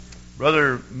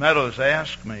Brother Meadows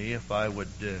asked me if I would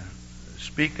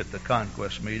speak at the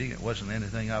Conquest meeting. It wasn't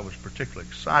anything I was particularly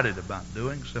excited about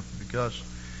doing, simply because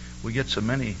we get so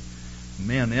many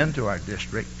men into our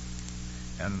district.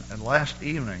 And last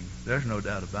evening, there's no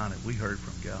doubt about it, we heard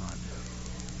from God.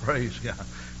 Praise God.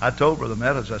 I told Brother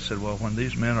Meadows, I said, well, when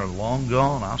these men are long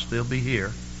gone, I'll still be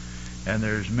here. And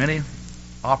there's many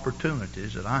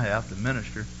opportunities that I have to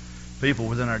minister people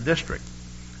within our district.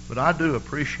 But I do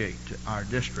appreciate our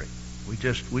district.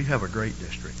 We have a great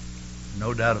district.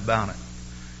 No doubt about it.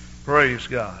 Praise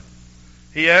God.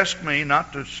 He asked me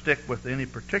not to stick with any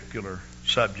particular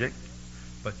subject,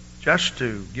 but just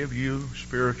to give you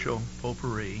spiritual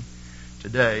potpourri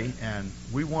today, and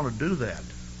we want to do that.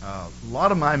 A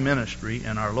lot of my ministry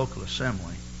in our local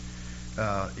assembly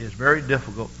is very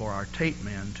difficult for our tape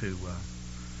men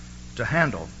to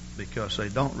handle, because they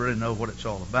don't really know what it's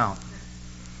all about.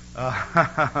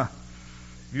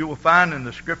 You will find in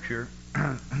the Scripture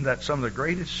that some of the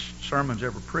greatest sermons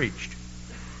ever preached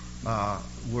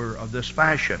were of this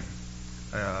fashion.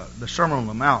 The Sermon on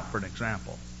the Mount, for an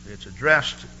example, it's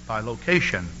addressed by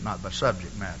location, not by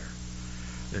subject matter.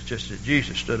 It's just that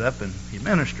Jesus stood up and he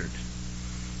ministered,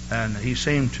 and he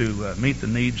seemed to meet the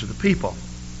needs of the people.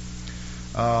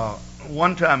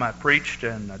 One time I preached,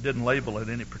 and I didn't label it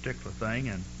any particular thing,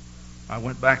 and I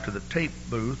went back to the tape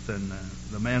booth, and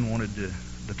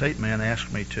the tape man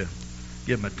asked me to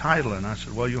give him a title, and I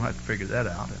said, well, you'll have to figure that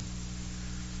out.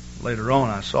 And later on,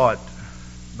 I saw it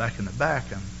back in the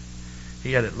back, and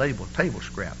he had it labeled Table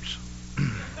Scraps.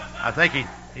 I think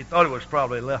he thought it was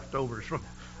probably leftovers from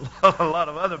a lot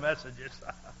of other messages.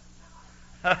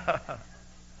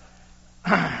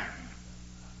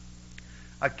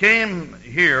 I came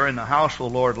here in the house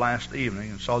of the Lord last evening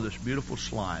and saw this beautiful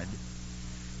slide,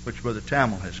 which Brother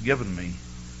Tamil has given me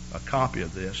a copy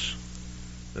of this.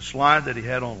 The slide that he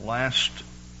had on last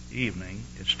evening,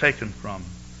 it's taken from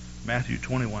Matthew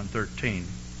 21:13,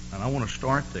 and I want to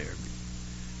start there.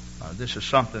 This is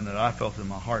something that I felt in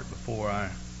my heart before I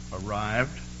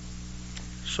arrived,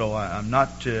 so I'm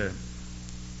not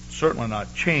certainly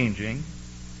not changing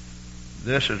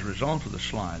this as a result of the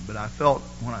slide, but I felt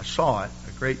when I saw it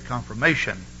a great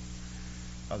confirmation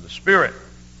of the Spirit.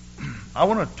 I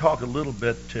want to talk a little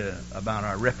bit about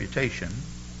our reputation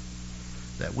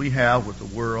that we have with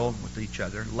the world, with each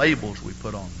other, labels we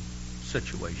put on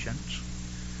situations.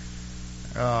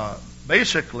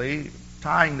 Basically,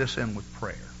 tying this in with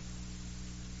prayer.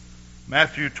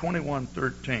 Matthew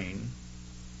 21:13,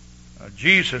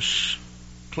 Jesus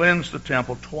cleansed the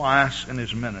temple twice in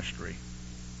his ministry.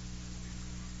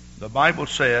 The Bible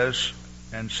says,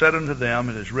 and said unto them,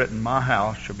 it is written, my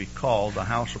house shall be called the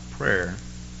house of prayer,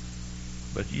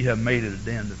 but ye have made it a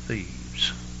den of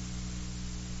thieves.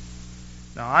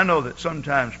 Now, I know that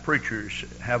sometimes preachers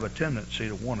have a tendency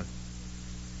to want to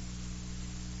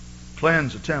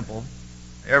cleanse the temple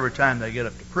every time they get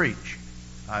up to preach.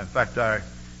 In fact, I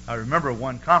remember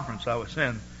one conference I was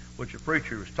in, which a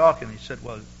preacher was talking. He said,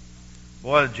 well,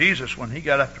 boy, Jesus, when he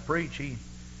got up to preach, he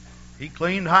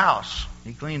cleaned house.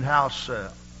 He cleaned house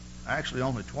actually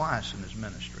only twice in his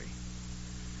ministry.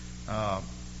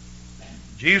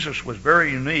 Jesus was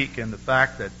very unique in the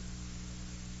fact that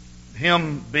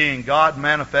him being God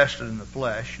manifested in the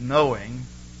flesh, knowing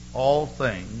all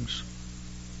things,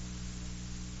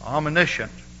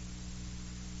 omniscient,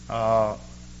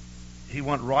 he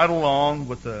went right along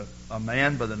with a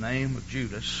man by the name of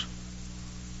Judas,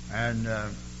 and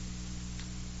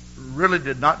really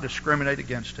did not discriminate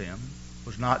against him,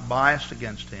 was not biased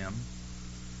against him,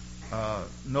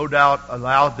 no doubt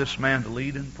allowed this man to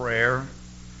lead in prayer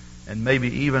and maybe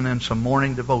even in some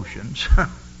morning devotions.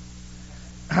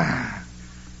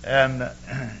 And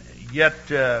yet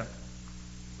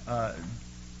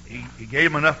he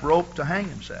gave him enough rope to hang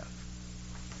himself,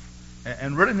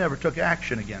 and really never took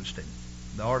action against him.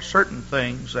 There are certain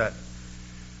things that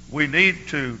we need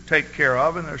to take care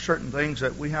of, and there are certain things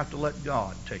that we have to let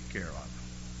God take care of.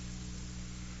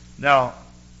 Now,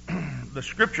 the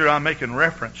scripture I'm making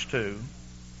reference to,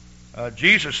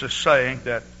 Jesus is saying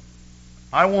that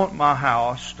I want my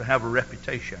house to have a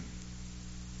reputation.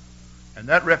 And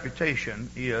that reputation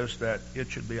is that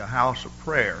it should be a house of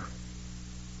prayer.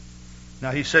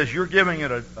 Now, he says you're giving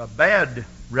it a bad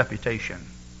reputation.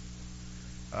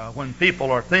 When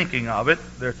people are thinking of it,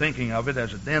 they're thinking of it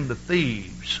as a den of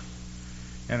thieves.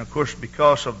 And, of course,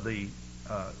 because of the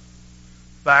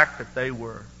fact that they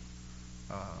were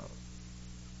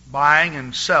buying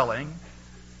and selling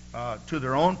to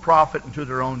their own profit and to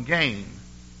their own gain.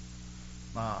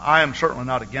 I am certainly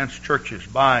not against churches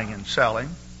buying and selling,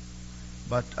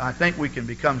 but I think we can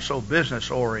become so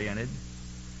business-oriented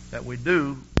that we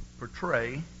do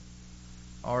portray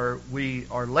we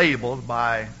are labeled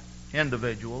by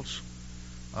individuals,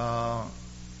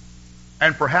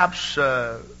 and perhaps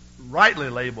rightly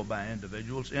labeled by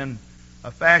individuals in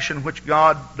a fashion which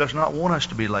God does not want us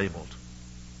to be labeled.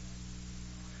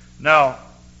 Now,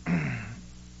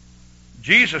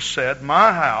 Jesus said,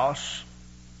 "My house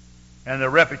and the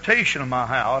reputation of my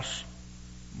house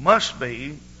must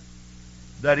be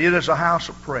that it is a house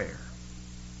of prayer."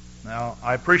 Now,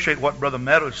 I appreciate what Brother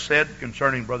Meadows said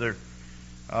concerning Brother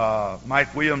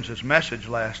Mike Williams' message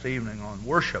last evening on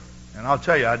worship. And I'll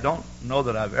tell you, I don't know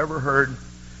that I've ever heard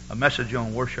a message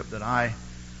on worship that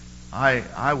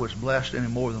I was blessed any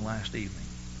more than last evening.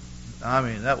 I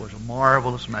mean, that was a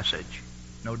marvelous message,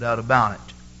 no doubt about it.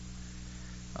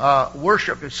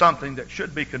 Worship is something that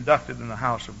should be conducted in the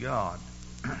house of God.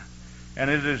 And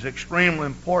it is extremely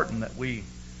important that we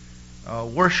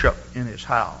worship in His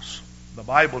house. The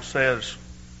Bible says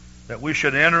that we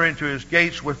should enter into His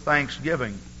gates with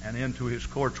thanksgiving and into His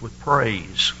courts with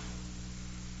praise.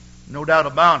 No doubt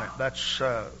about it.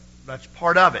 That's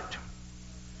part of it.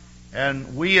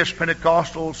 And we as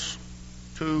Pentecostals,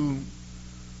 to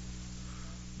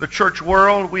the church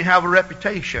world, we have a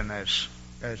reputation as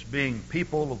being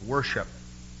people of worship.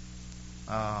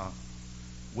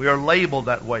 We are labeled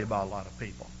that way by a lot of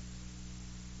people.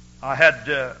 I had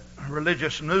a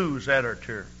religious news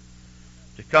editor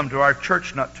to come to our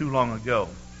church not too long ago.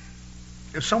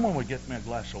 If someone would get me a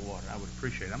glass of water, I would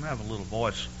appreciate it. I'm having a little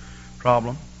voice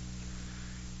problem.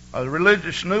 The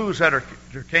religious news editor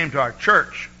came to our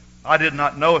church. I did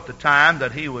not know at the time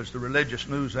that he was the religious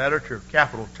news editor of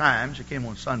Capital Times. He came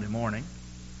on Sunday morning.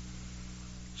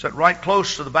 Sat right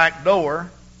close to the back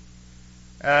door,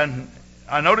 and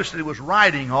I noticed that he was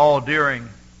writing all during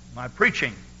my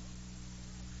preaching.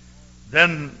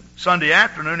 Then Sunday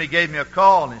afternoon he gave me a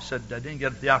call and he said, "I didn't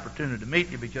get the opportunity to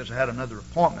meet you because I had another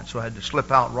appointment, so I had to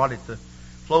slip out right at the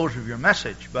close of your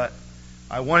message. But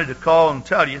I wanted to call and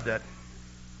tell you that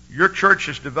your church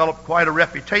has developed quite a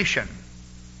reputation.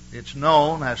 It's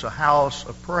known as a house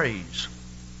of praise."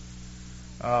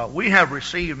 We have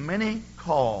received many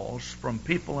calls from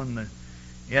people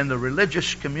in the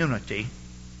religious community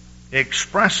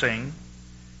expressing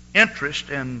interest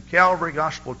in Calvary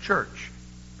Gospel Church.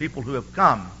 People who have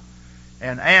come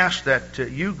and asked that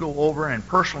you go over and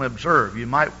personally observe. You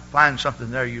might find something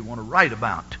there you want to write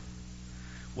about.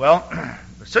 Well,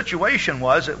 the situation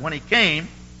was that when he came,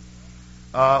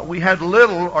 we had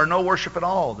little or no worship at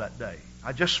all that day.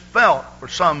 I just felt, for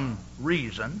some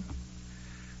reason,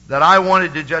 that I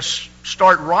wanted to just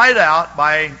start right out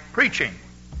by preaching.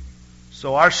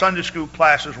 So our Sunday school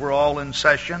classes were all in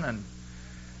session, and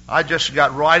I just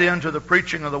got right into the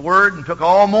preaching of the Word and took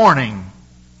all morning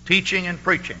teaching and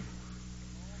preaching.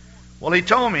 Well, he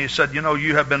told me, he said, "You know,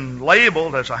 you have been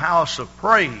labeled as a house of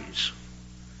praise."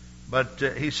 But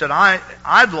he said,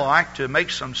 I'd like to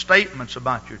make some statements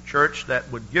about your church that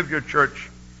would give your church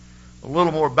a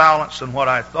little more balance than what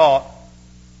I thought.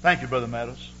 Thank you, Brother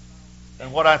Meadows.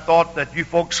 And what I thought that you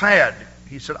folks had.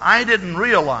 He said, "I didn't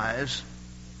realize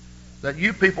that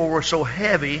you people were so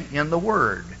heavy in the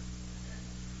Word."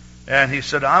 And he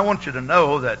said, "I want you to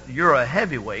know that you're a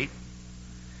heavyweight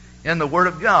in the Word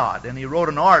of God." And he wrote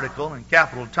an article in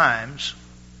Capital Times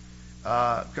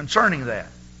concerning that,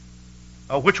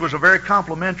 which was a very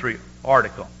complimentary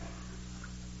article.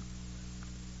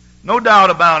 No doubt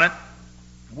about it,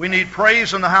 we need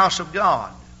praise in the house of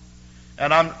God.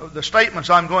 And the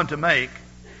statements I'm going to make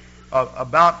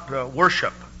about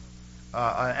worship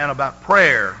and about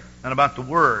prayer and about the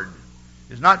Word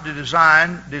is not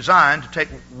designed to take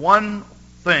one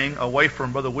thing away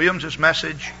from Brother Williams'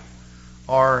 message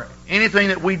or anything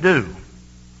that we do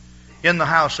in the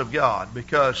house of God,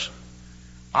 because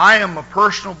I am a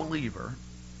personal believer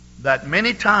that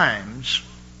many times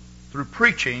through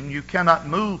preaching you cannot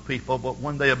move people, but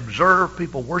when they observe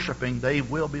people worshiping, they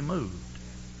will be moved.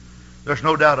 There's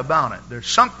no doubt about it. There's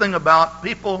something about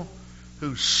people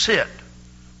who sit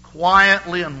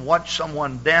quietly and watch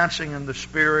someone dancing in the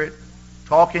Spirit,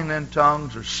 talking in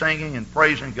tongues, or singing and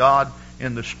praising God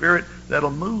in the Spirit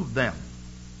that'll move them.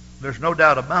 There's no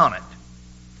doubt about it.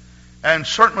 And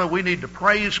certainly we need to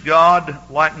praise God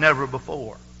like never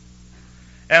before.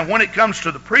 And when it comes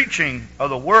to the preaching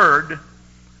of the Word,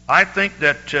 I think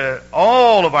that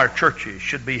all of our churches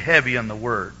should be heavy in the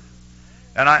Word.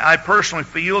 And I personally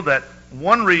feel that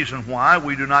one reason why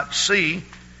we do not see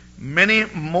many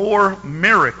more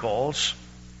miracles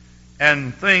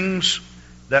and things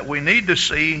that we need to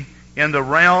see in the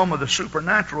realm of the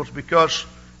supernatural is because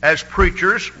as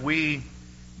preachers we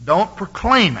don't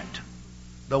proclaim it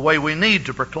the way we need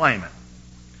to proclaim it.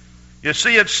 You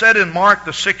see, it's said in Mark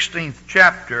the 16th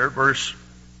chapter, verse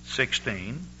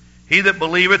 16, he that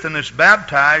believeth and is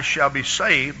baptized shall be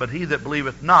saved, but he that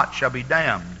believeth not shall be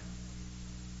damned.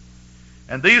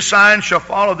 And these signs shall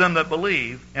follow them that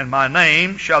believe. In my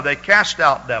name shall they cast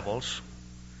out devils.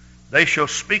 They shall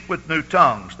speak with new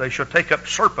tongues. They shall take up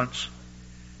serpents.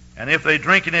 And if they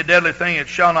drink any deadly thing, it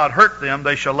shall not hurt them.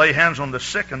 They shall lay hands on the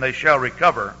sick, and they shall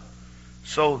recover.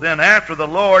 So then after the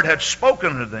Lord had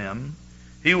spoken to them,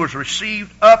 he was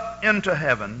received up into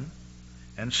heaven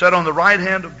and sat on the right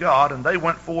hand of God, and they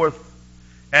went forth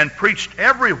and preached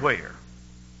everywhere.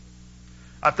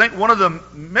 I think one of the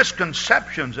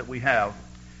misconceptions that we have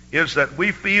is that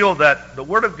we feel that the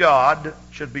Word of God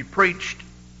should be preached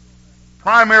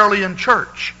primarily in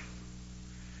church.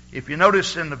 If you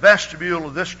notice in the vestibule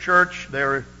of this church,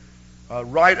 there,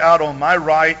 right out on my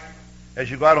right,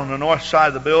 as you go out on the north side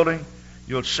of the building,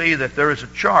 you'll see that there is a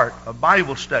chart of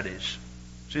Bible studies.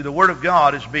 See, the Word of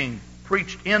God is being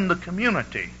preached in the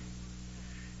community.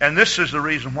 And this is the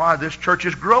reason why this church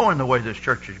is growing the way this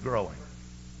church is growing.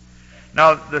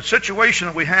 Now, the situation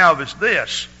that we have is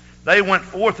this. They went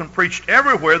forth and preached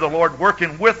everywhere, the Lord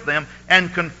working with them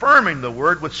and confirming the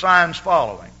Word with signs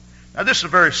following. Now, this is a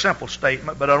very simple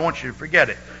statement, but I don't want you to forget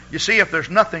it. You see, if there's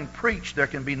nothing preached, there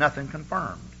can be nothing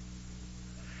confirmed.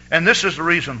 And this is the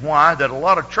reason why that a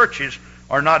lot of churches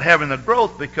are not having the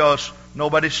growth, because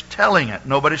nobody's telling it,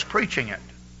 nobody's preaching it.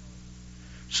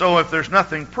 So if there's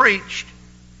nothing preached,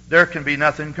 there can be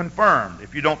nothing confirmed.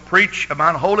 If you don't preach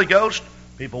about the Holy Ghost,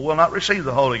 people will not receive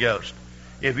the Holy Ghost.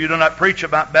 If you do not preach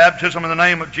about baptism in the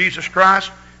name of Jesus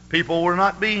Christ, people will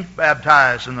not be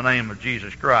baptized in the name of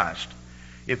Jesus Christ.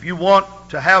 If you want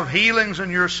to have healings in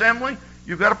your assembly,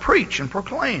 you've got to preach and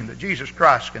proclaim that Jesus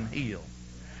Christ can heal.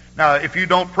 Now, if you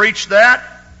don't preach that,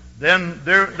 then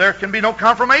there can be no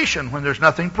confirmation when there's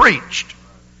nothing preached.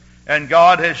 And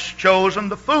God has chosen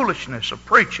the foolishness of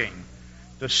preaching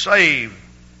to save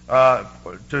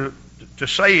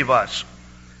save us.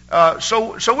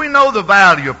 So we know the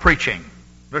value of preaching.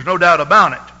 There's no doubt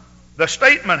about it. The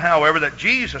statement, however, that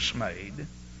Jesus made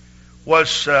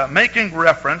was making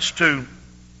reference to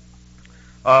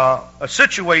a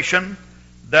situation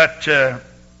that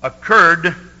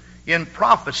occurred in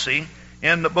prophecy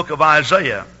in the book of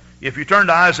Isaiah. If you turn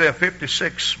to Isaiah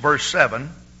 56, verse 7,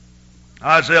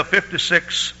 Isaiah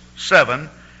 56, 7,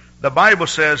 the Bible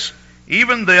says,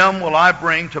 "Even them will I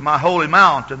bring to my holy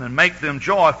mountain and make them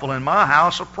joyful in my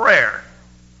house of prayer.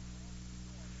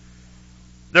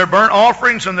 Their burnt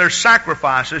offerings and their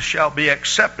sacrifices shall be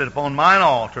accepted upon mine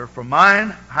altar, for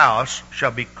mine house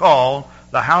shall be called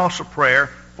the house of prayer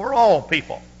for all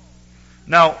people."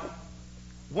 Now,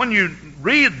 when you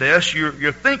read this,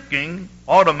 you're thinking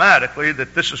automatically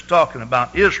that this is talking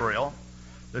about Israel.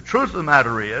 The truth of the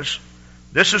matter is,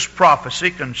 this is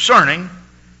prophecy concerning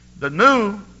the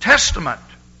New Testament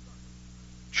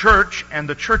church and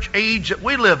the church age that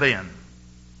we live in.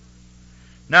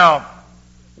 Now,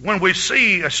 when we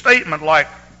see a statement like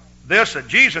this that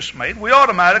Jesus made, we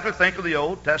automatically think of the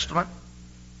Old Testament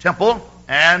temple,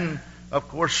 and of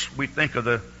course we think of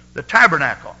the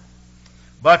tabernacle.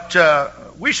 But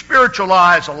we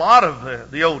spiritualize a lot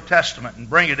of the Old Testament and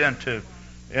bring it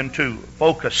into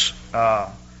focus.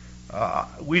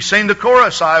 We sing the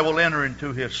chorus, "I will enter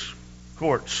into His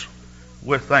courts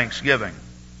with thanksgiving."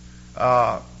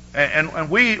 And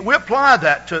we apply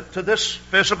that to this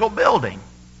physical building.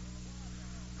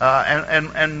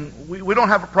 And we don't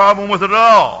have a problem with it at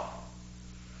all.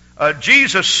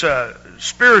 Jesus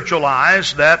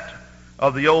spiritualized that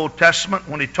of the Old Testament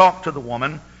when He talked to the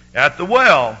woman at the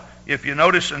well. If you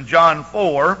notice in John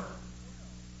 4,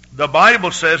 the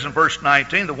Bible says in verse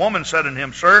 19, "The woman said unto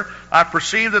Him, Sir, I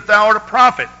perceive that Thou art a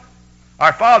prophet.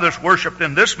 Our fathers worshipped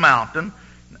in this mountain."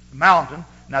 Now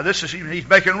he's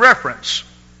making reference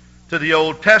to the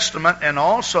Old Testament and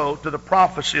also to the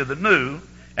prophecy of the New.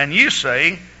 "And ye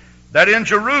say that in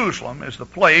Jerusalem is the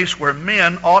place where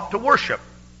men ought to worship.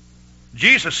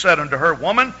 Jesus said unto her,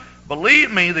 Woman, believe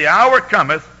me, the hour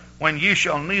cometh when ye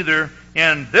shall neither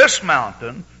in this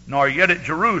mountain nor yet at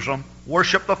Jerusalem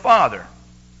worship the Father.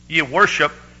 Ye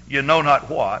worship ye know not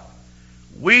what.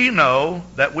 We know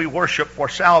that we worship, for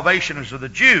salvation is of the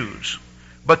Jews.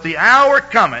 But the hour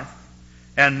cometh,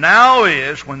 and now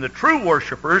is, when the true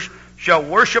worshipers shall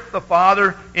worship the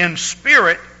Father in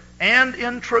spirit and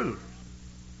in truth.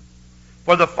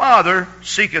 For the Father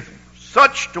seeketh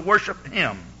such to worship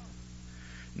Him."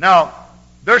 Now,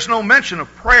 there's no mention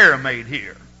of prayer made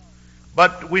here.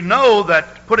 But we know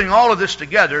that putting all of this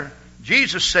together,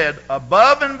 Jesus said,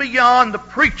 above and beyond the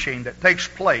preaching that takes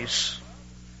place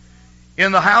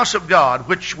in the house of God,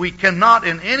 which we cannot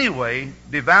in any way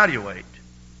devaluate,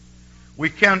 We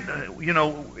can't,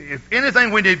 if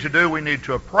anything we need to do, we need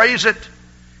to appraise it,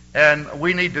 and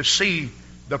we need to see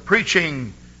the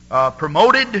preaching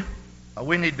promoted.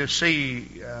 We need to see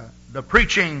the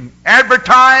preaching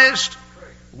advertised.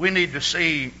 We need to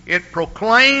see it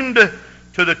proclaimed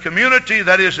to the community.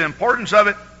 That is the importance of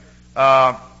it.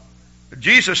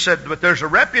 Jesus said, but there's a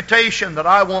reputation that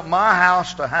I want my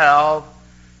house to have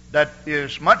that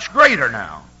is much greater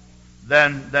now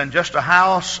than just a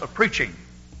house of preaching.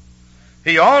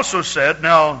 He also said,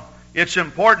 now, it's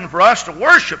important for us to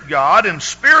worship God in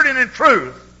spirit and in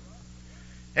truth.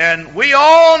 And we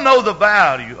all know the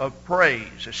value of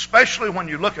praise, especially when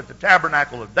you look at the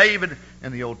tabernacle of David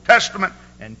in the Old Testament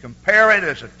and compare it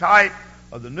as a type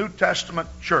of the New Testament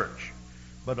church.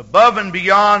 But above and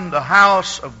beyond the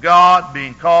house of God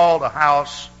being called a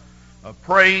house of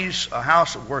praise, a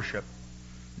house of worship,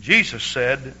 Jesus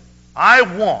said, I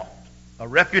want a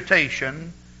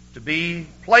reputation to be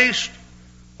placed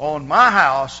on my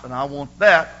house, and I want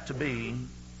that to be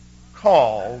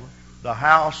called the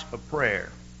house of prayer.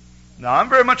 Now, I'm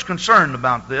very much concerned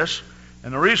about this,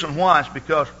 and the reason why is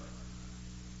because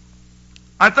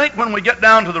I think when we get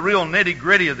down to the real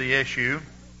nitty-gritty of the issue,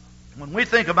 when we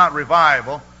think about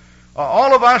revival,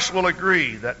 all of us will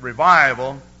agree that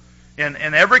revival, in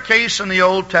every case in the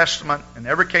Old Testament, in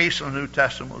every case in the New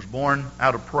Testament, was born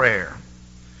out of prayer.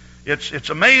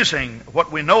 It's amazing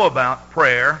what we know about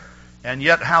prayer, and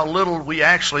yet how little we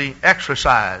actually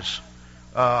exercise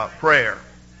prayer.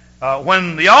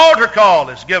 When the altar call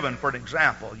is given, for an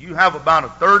example, you have about a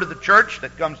third of the church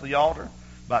that comes to the altar.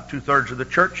 About 2/3 of the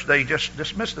church, they just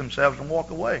dismiss themselves and walk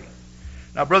away.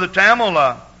 Now, Brother Tamil,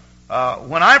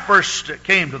 when I first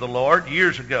came to the Lord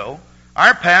years ago,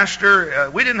 our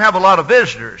pastor, we didn't have a lot of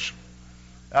visitors.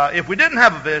 If we didn't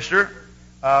have a visitor,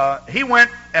 he went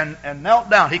and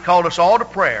knelt down. He called us all to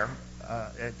prayer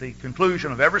at the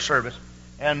conclusion of every service.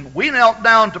 And we knelt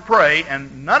down to pray,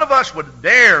 and none of us would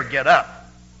dare get up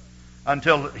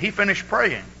until he finished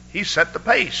praying. He set the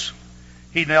pace.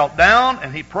 He knelt down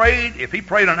and he prayed. If he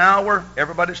prayed an hour,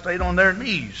 everybody stayed on their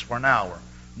knees for an hour.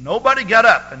 Nobody got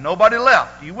up and nobody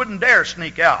left. You wouldn't dare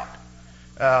sneak out.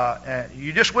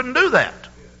 You just wouldn't do that.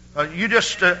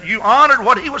 You honored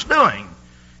what he was doing.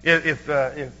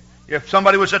 If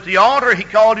somebody was at the altar, he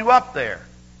called you up there,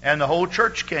 and the whole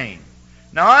church came.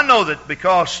 Now, I know that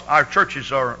because our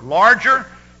churches are larger,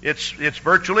 it's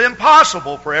virtually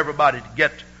impossible for everybody to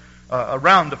get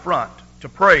around the front to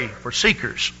pray for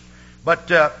seekers.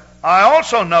 But I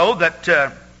also know that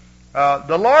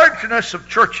the largeness of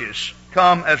churches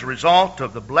come as a result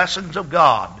of the blessings of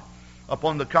God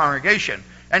upon the congregation.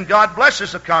 And God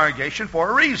blesses the congregation for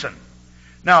a reason.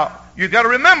 Now, you've got to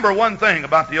remember one thing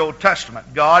about the Old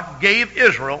Testament. God gave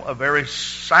Israel a very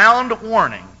sound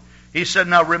warning. He said,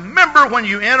 now remember when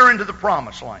you enter into the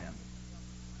promised land.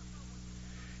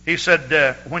 He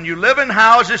said, when you live in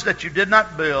houses that you did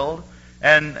not build,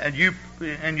 and you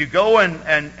go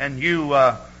and you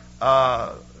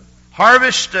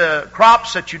harvest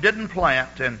crops that you didn't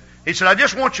plant, and he said, I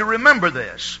just want you to remember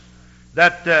this,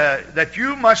 that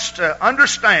you must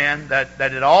understand that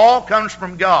it all comes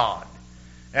from God,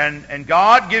 and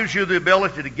God gives you the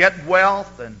ability to get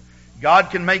wealth, and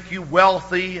God can make you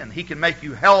wealthy, and He can make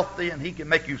you healthy, and He can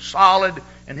make you solid,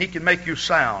 and He can make you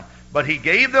sound. But He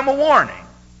gave them a warning.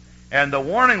 And the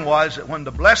warning was that when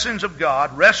the blessings of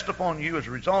God rest upon you as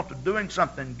a result of doing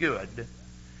something good,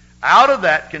 out of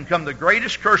that can come the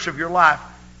greatest curse of your life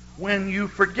when you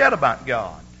forget about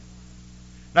God.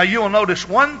 Now, you will notice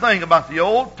one thing about the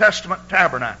Old Testament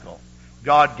tabernacle.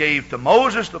 God gave to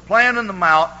Moses the plan in the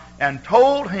mount and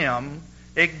told him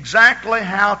exactly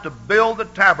how to build the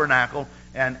tabernacle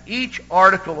and each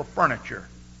article of furniture.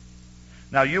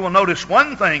 Now, you will notice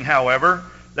one thing, however,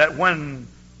 that when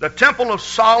the Temple of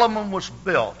Solomon was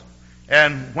built,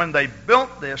 and when they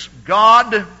built this,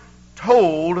 God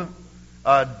told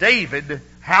David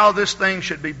how this thing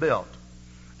should be built.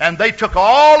 And they took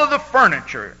all of the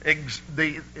furniture,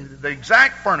 the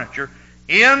exact furniture,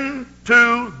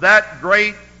 into that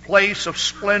great place of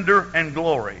splendor and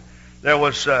glory. There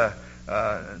was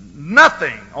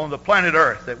nothing on the planet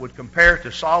Earth that would compare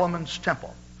to Solomon's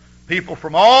temple. People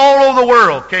from all over the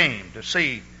world came to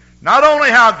see not only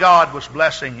how God was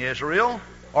blessing Israel,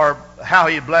 or how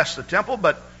He blessed the temple,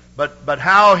 but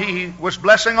how He was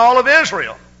blessing all of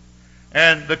Israel.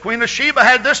 And the Queen of Sheba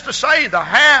had this to say, the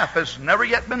half has never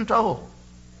yet been told.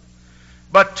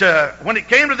 But when it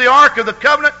came to the Ark of the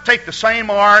Covenant, take the same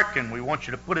Ark, and we want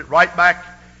you to put it right back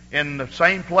in the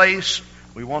same place.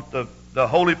 We want the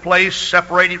holy place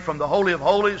separated from the Holy of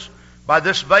Holies by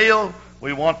this veil.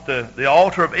 We want the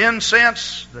altar of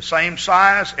incense, the same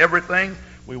size, everything.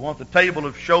 We want the table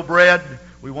of showbread.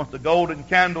 We want the golden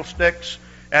candlesticks.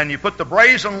 And you put the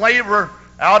brazen laver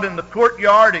out in the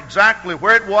courtyard exactly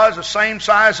where it was, the same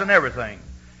size and everything.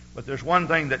 But there's one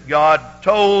thing that God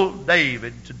told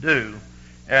David to do.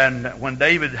 And when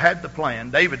David had the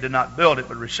plan, David did not build it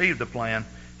but received the plan.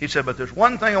 He said, but there's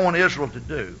one thing I want Israel to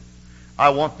do. I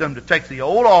want them to take the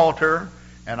old altar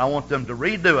and I want them to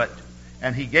redo it.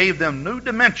 And he gave them new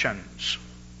dimensions.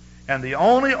 And the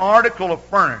only article of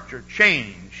furniture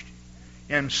changed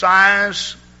in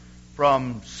size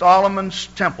from Solomon's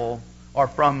temple, or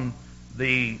from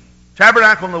the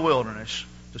tabernacle in the wilderness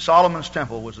to Solomon's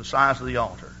temple, was the size of the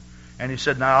altar. And he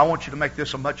said, now I want you to make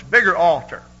this a much bigger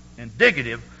altar,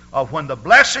 indicative of when the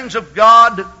blessings of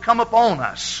God come upon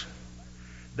us,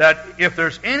 that if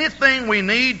there's anything we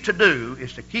need to do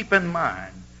is to keep in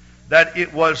mind that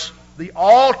it was the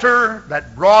altar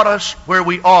that brought us where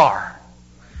we are.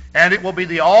 And it will be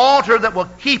the altar that will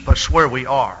keep us where we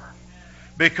are.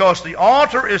 Because the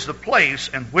altar is the place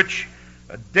in which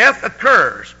death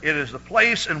occurs. It is the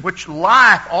place in which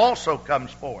life also comes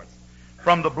forth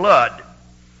from the blood.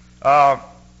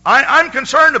 I'm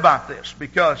concerned about this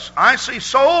because I see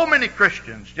so many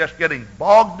Christians just getting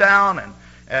bogged down,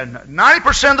 and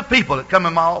 90% of the people that come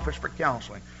in my office for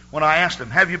counseling, when I ask them,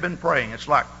 have you been praying? It's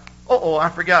like, I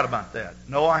forgot about that.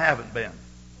 No, I haven't been.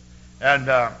 And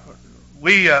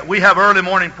we have early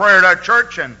morning prayer at our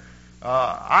church, and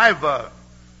I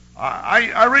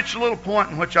reached a little point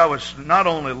in which I was not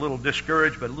only a little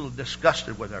discouraged, but a little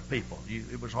disgusted with our people.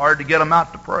 It was hard to get them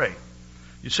out to pray.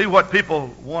 You see what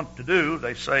people want to do.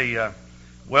 They say,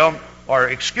 or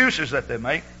excuses that they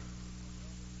make.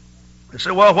 They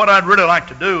say, well, what I'd really like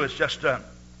to do is just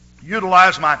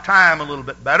utilize my time a little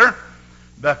bit better.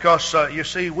 Because, you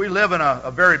see, we live in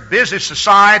a very busy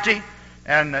society,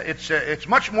 and it's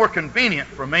much more convenient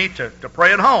for me to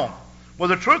pray at home. Well,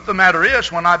 the truth of the matter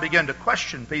is, when I began to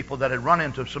question people that had run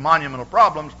into some monumental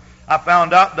problems, I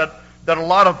found out that a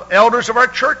lot of elders of our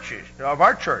church,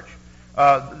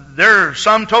 their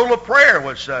sum total of prayer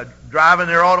was driving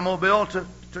their automobile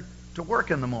to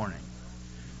work in the morning.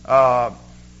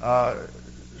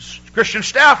 Christian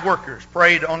staff workers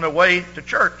prayed on their way to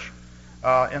church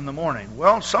in the morning.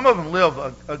 Well, some of them live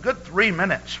a good 3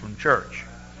 minutes from church.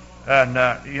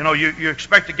 And, you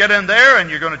expect to get in there and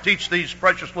you're going to teach these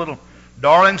precious little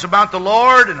darlings about the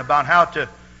Lord and about how to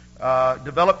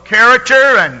develop character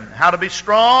and how to be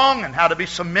strong and how to be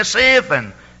submissive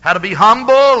and how to be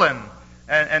humble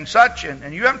and such.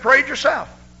 And you haven't prayed yourself.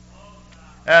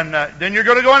 And then you're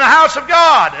going to go in the house of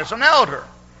God as an elder,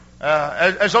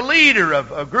 as a leader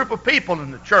of a group of people in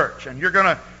the church. And you're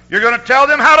going to tell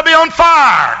them how to be on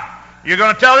fire. You're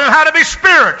going to tell them how to be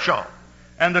spiritual.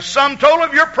 And the sum total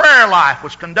of your prayer life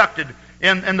was conducted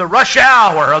in the rush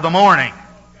hour of the morning.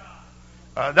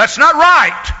 That's not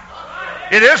right.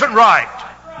 It isn't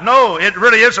right. No, it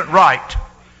really isn't right.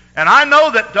 And I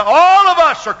know that all of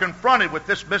us are confronted with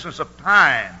this business of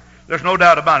time. There's no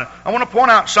doubt about it. I want to point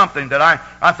out something that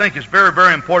I think is very,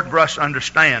 very important for us to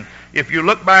understand. If you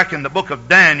look back in the book of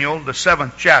Daniel, the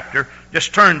 7th chapter,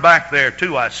 just turn back there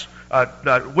to us,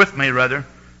 with me rather.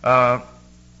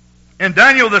 In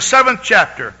Daniel, the 7th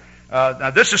chapter,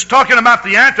 now this is talking about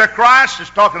the Antichrist. It's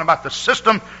talking about the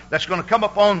system that's going to come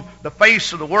upon the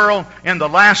face of the world in the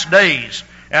last days.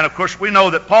 And of course, we know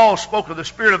that Paul spoke of the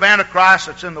spirit of Antichrist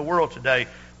that's in the world today.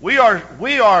 We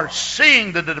are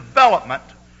seeing the development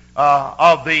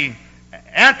of the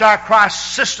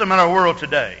Antichrist system in our world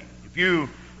today. If you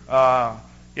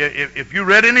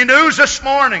read any news this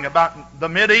morning about the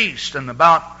Mideast and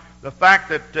about the fact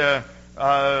that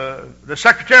the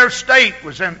Secretary of State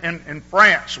was in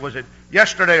France, was it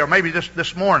yesterday or maybe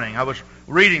this morning? I was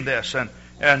reading this,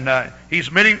 and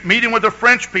he's meeting with the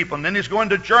French people, and then he's going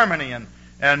to Germany,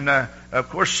 and of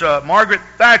course Margaret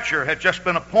Thatcher had just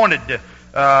been appointed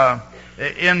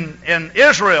in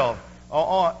Israel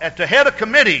to head a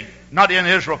committee, not in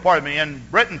Israel, pardon me, in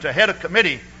Britain to head a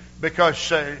committee because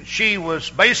she was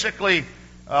basically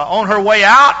on her way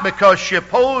out because she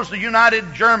opposed the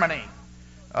United Germany.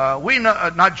 We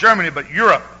know, not Germany, but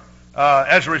Europe,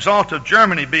 as a result of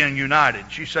Germany being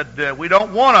united. She said, we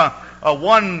don't want a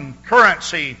one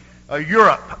currency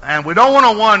Europe, and we don't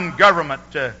want a one government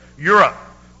Europe.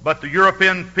 But the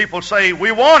European people say,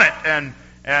 we want it.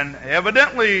 And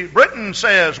evidently Britain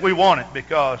says we want it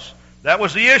because that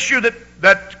was the issue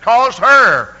that caused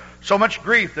her so much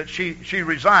grief that she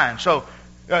resigned. So,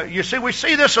 you see, we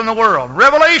see this in the world.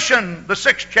 Revelation, the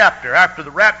 6th chapter, after the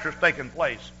rapture has taken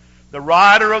place. The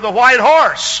rider of the white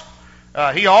horse,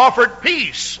 he offered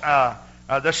peace.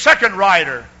 The second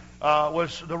rider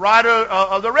was the rider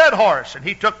of the red horse, and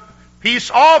he took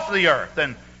peace off the earth.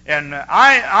 And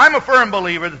I'm a firm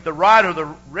believer that the rider of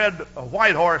the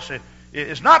white horse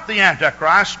is not the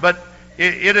Antichrist, but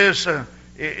it's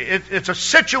a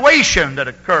situation that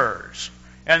occurs.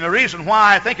 And the reason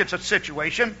why I think it's a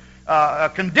situation,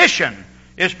 a condition,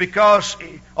 is because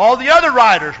all the other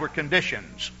riders were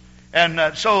conditions.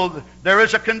 And so there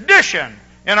is a condition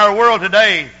in our world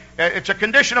today. It's a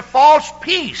condition of false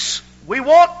peace. We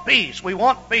want peace. We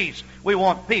want peace. We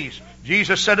want peace.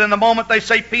 Jesus said, in the moment they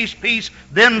say peace, peace,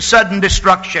 then sudden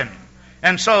destruction.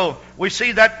 And so we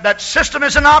see that system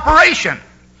is in operation.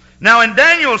 Now in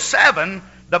Daniel 7,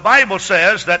 the Bible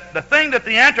says that the thing that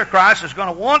the Antichrist is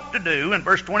going to want to do, in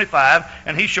verse 25,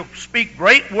 and he shall speak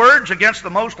great words against the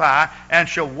Most High, and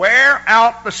shall wear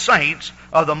out the saints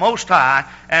of the Most High,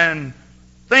 and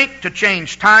think to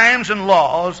change times and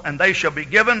laws, and they shall be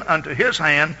given unto his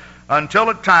hand until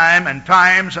a time and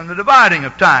times and the dividing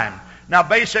of time. Now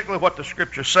basically what the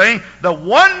Scripture is saying, the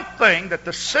one thing that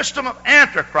the system of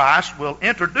Antichrist will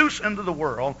introduce into the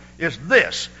world is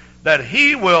this, that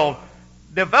he will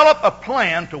develop a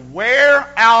plan to wear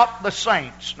out the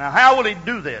saints. Now how will he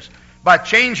do this? By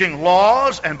changing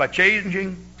laws and by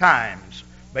changing times.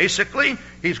 Basically,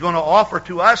 he's going to offer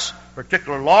to us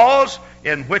particular laws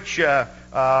in which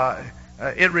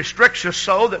it restricts us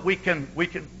so that we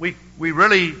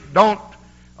really don't,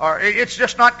 or it's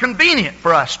just not convenient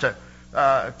for us to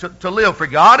live for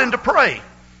God and to pray.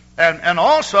 And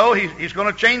also he's going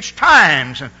to change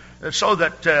times so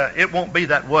that it won't be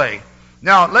that way.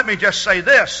 Now let me just say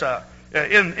this,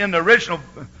 in the original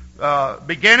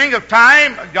beginning of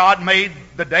time, God made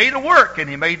the day to work and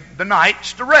he made the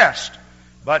nights to rest.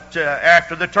 But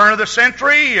after the turn of the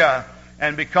century,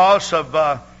 and because of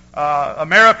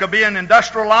America being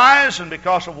industrialized and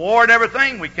because of war and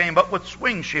everything, we came up with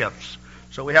swing shifts.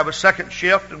 So we have a second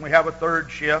shift and we have a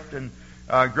third shift, and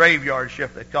graveyard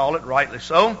shift they call it, rightly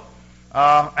so.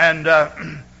 After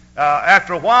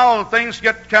a while things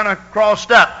get kind of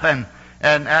crossed up, and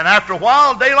after a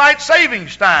while daylight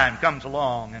savings time comes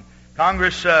along, and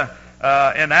Congress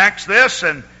enacts this,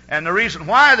 and the reason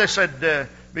why, they said,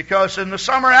 because in the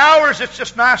summer hours it's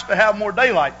just nice to have more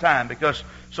daylight time, because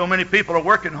so many people are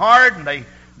working hard and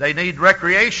they need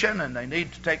recreation and they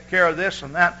need to take care of this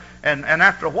and that, and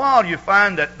after a while you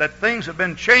find that things have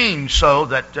been changed so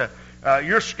that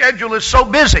your schedule is so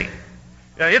busy.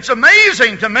 It's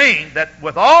amazing to me that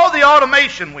with all the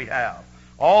automation we have,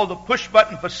 all the push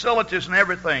button facilities and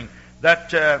everything,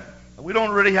 that we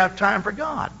don't really have time for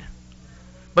God.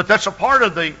 But that's a part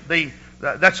of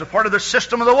that's a part of the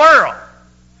system of the world.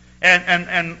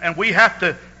 And we have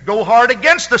to go hard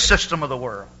against the system of the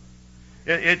world.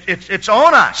 It's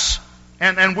on us,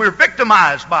 and we're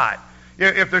victimized by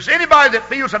it. If there's anybody that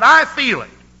feels it, I feel it.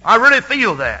 I really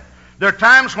feel that. There are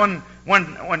times when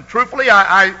truthfully,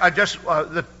 I just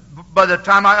by the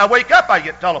time I wake up, I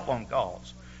get telephone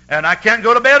calls, and I can't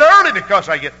go to bed early because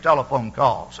I get telephone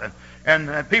calls,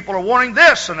 and people are wanting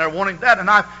this and they're wanting that, and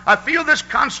I feel this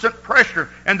constant pressure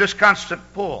and this constant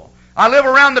pull. I live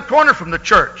around the corner from the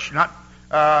church, not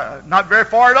very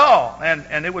far at all,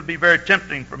 and it would be very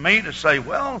tempting for me to say,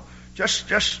 well, just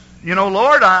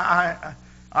Lord, I'm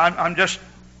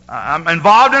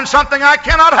involved in something I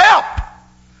cannot help.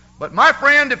 But my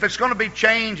friend, if it's going to be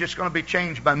changed, it's going to be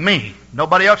changed by me.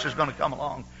 Nobody else is going to come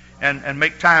along and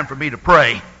make time for me to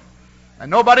pray, and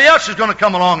nobody else is going to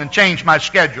come along and change my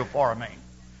schedule for me.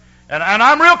 And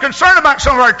I'm real concerned about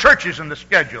some of our churches and the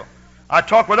schedule. I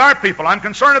talk with our people. I'm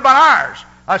concerned about ours.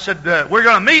 I said, we're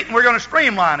going to meet and we're going to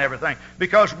streamline everything,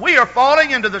 because we are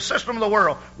falling into the system of the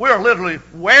world. We are literally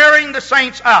wearing the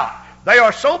saints out. They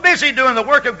are so busy doing the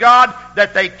work of God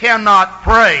that they cannot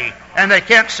pray, and they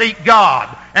can't seek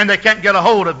God, and they can't get a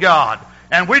hold of God.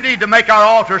 And we need to make our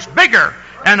altars bigger.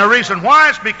 And the reason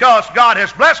why is because God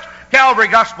has blessed Calvary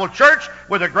Gospel Church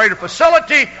with a greater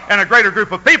facility and a greater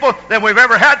group of people than we've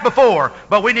ever had before.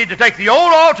 But we need to take the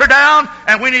old altar down,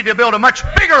 and we need to build a much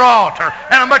bigger altar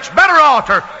and a much better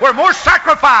altar where more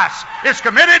sacrifice is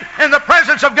committed in the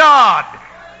presence of God.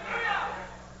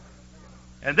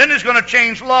 And then he's going to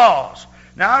change laws.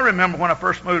 Now, I remember when I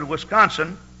first moved to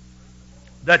Wisconsin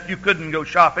that you couldn't go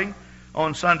shopping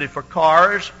on Sunday for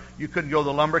cars. You couldn't go to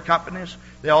the lumber companies.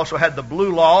 They also had the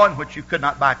blue law in which you could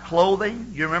not buy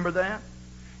clothing. You remember that?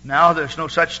 Now there's no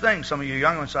such thing. Some of you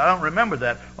young ones say, I don't remember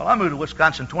that. Well, I moved to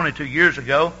Wisconsin 22 years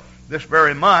ago, this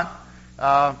very month,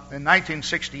 in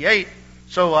 1968.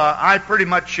 So I pretty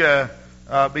much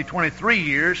be 23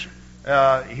 years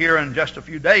here in just a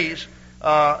few days.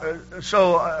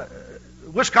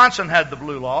 Wisconsin had the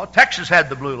blue law. Texas had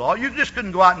the blue law. You just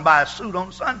couldn't go out and buy a suit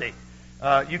on Sunday.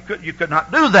 You could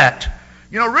not do that.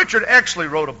 You know, Richard Exley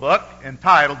wrote a book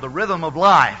entitled The Rhythm of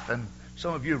Life, and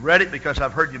Some of you have read it because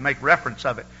I've heard you make reference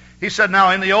of it. He said,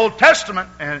 now in the Old Testament,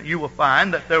 and you will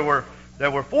find that there were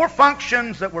 4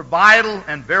 functions that were vital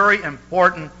and very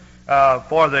important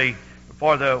for the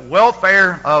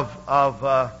welfare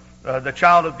of the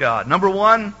child of God. Number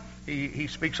 1, he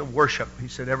speaks of worship. He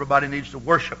said everybody needs to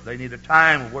worship. They need a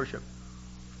time of worship.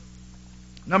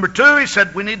 Number 2, he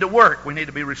said we need to work. We need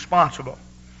to be responsible.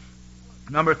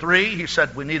 Number 3, he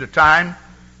said we need a time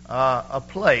of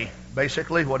play.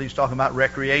 Basically, what he's talking about,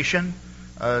 recreation,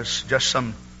 just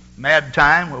some mad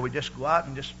time where we just go out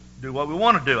and just do what we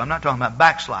want to do. I'm not talking about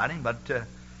backsliding, but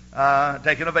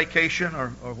taking a vacation or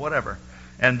whatever.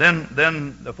 And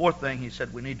then the 4th thing, he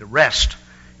said we need to rest.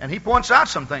 And he points out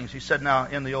some things. He said, now,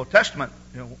 in the Old Testament,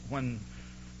 when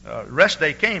rest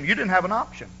day came, you didn't have an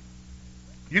option.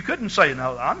 You couldn't say,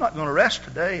 no, I'm not going to rest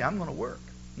today. I'm going to work.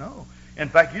 No. In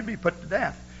fact, you'd be put to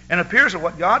death. And it appears that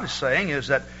what God is saying is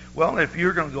that, well, if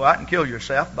you're going to go out and kill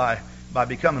yourself by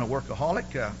becoming a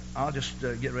workaholic, I'll just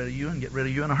get rid of you and get rid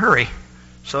of you in a hurry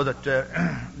so that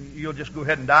you'll just go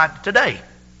ahead and die today.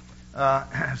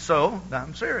 So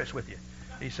I'm serious with you.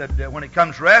 He said, when it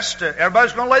comes rest,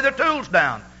 everybody's going to lay their tools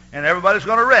down and everybody's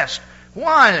going to rest.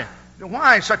 Why?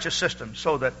 Why such a system?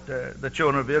 So that the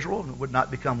children of Israel would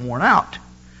not become worn out.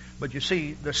 But you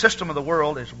see, the system of the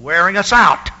world is wearing us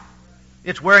out.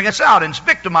 It's wearing us out and it's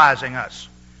victimizing us.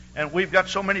 And we've got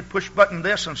so many push button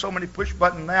this and so many push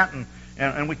button that,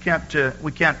 and we can't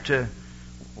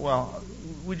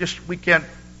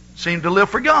seem to live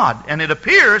for God. And it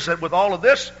appears that with all of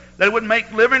this, that it would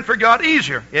make living for God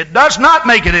easier. It does not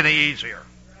make it any easier.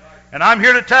 And I'm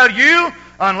here to tell you,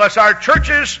 unless our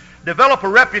churches develop a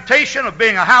reputation of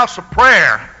being a house of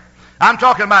prayer, I'm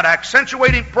talking about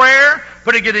accentuating prayer,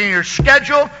 putting it in your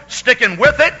schedule, sticking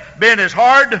with it, being as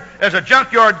hard as a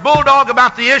junkyard bulldog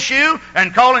about the issue,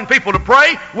 and calling people to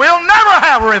pray. We'll never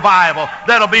have a revival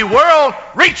that'll be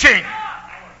world-reaching.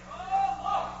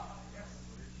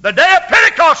 The day of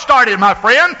Pentecost started, my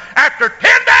friend, after 10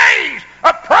 days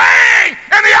of praying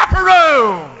in the upper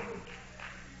room.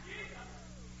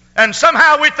 And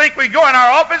somehow we think we go in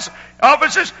our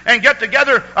offices and get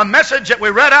together a message that we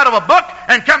read out of a book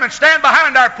and come and stand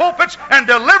behind our pulpits and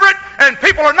deliver it, and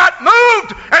people are not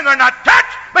moved and they're not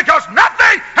touched because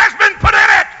nothing has been put in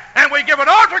it. And we give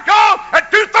an altar call and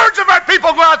 2/3 of our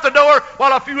people go out the door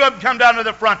while a few of them come down to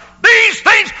the front. These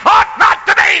things ought not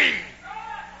to be.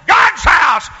 God's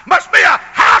house must be a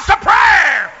house of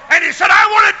prayer. And he said, I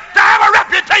wanted to have a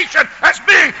reputation as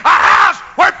being a house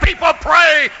where people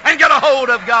pray and get a hold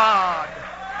of God.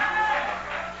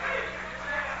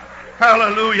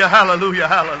 Hallelujah, hallelujah,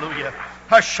 hallelujah.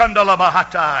 Hashandala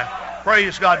Bahatai.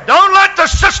 Praise God. Don't let the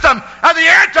system of the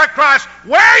Antichrist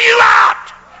wear you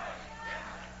out.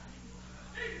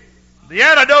 The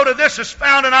antidote of this is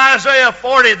found in Isaiah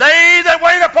 40. They that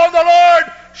wait upon the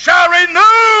Lord shall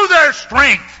renew their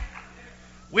strength.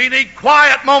 We need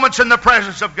quiet moments in the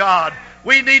presence of God.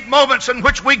 We need moments in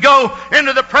which we go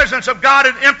into the presence of God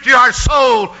and empty our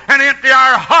soul and empty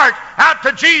our heart out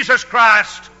to Jesus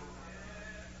Christ.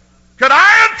 Could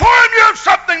I inform you of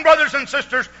something, brothers and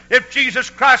sisters? If Jesus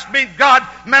Christ, being God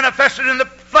manifested in the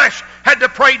flesh, had to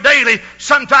pray daily,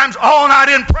 sometimes all night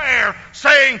in prayer,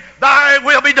 saying, Thy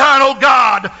will be done, O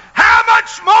God, how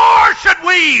much more should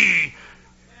we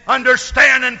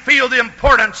understand and feel the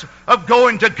importance of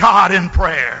going to God in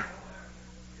prayer?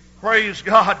 Praise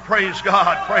God, praise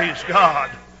God, praise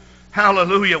God.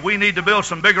 Hallelujah. We need to build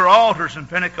some bigger altars in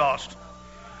Pentecost.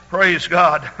 Praise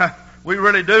God. We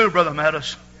really do, Brother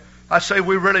Meadows. I say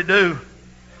we really do.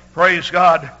 Praise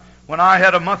God. When I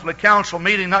had a monthly council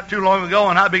meeting not too long ago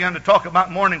and I began to talk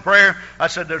about morning prayer, I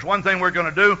said there's one thing we're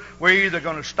going to do. We're either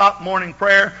going to stop morning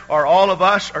prayer or all of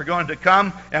us are going to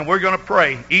come and we're going to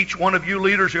pray. Each one of you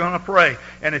leaders are going to pray.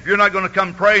 And if you're not going to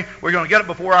come pray, we're going to get it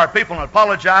before our people and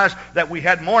apologize that we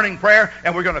had morning prayer,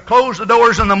 and we're going to close the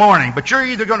doors in the morning. But you're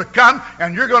either going to come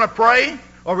and you're going to pray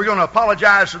or we're going to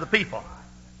apologize to the people.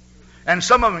 And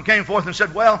some of them came forth and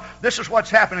said, well, this is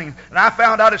what's happening. And I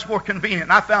found out it's more convenient.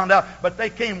 And I found out. But they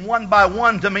came one by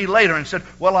one to me later and said,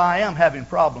 well, I am having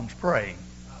problems praying.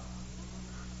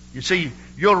 You see,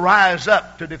 you'll rise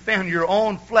up to defend your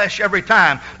own flesh every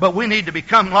time. But we need to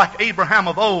become like Abraham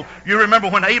of old. You remember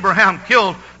when Abraham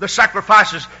killed the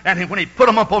sacrifices and when he put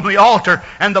them up on the altar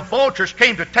and the vultures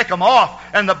came to take them off.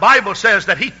 And the Bible says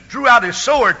that he drew out his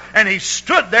sword and he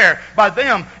stood there by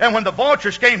them. And when the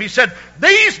vultures came, he said,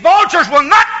 these vultures will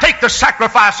not take the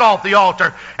sacrifice off the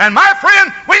altar. And my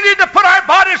friend, we need to put our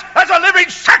bodies as a living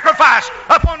sacrifice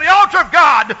upon the altar of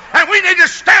God. And we need to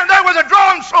stand there with a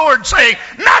drawn sword saying,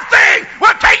 nothing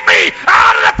will take me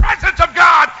out of the presence of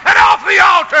God and off the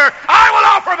altar. I will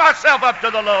offer myself up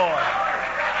to the Lord.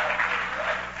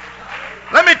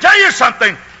 tell you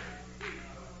something.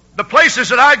 The places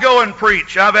that I go and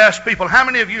preach, I've asked people, how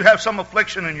many of you have some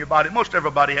affliction in your body? Most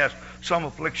everybody has some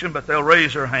affliction, but they'll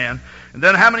raise their hand. And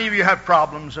then how many of you have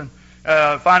problems, and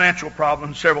financial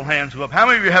problems? Several hands go up. How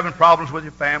many of you are having problems with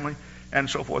your family? And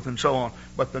so forth and so on.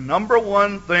 But the number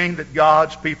one thing that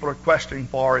God's people are questing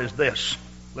for is this.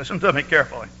 Listen to me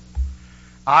carefully.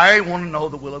 I want to know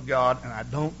the will of God, and I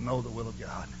don't know the will of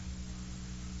God.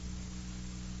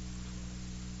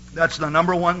 That's the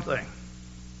number one thing.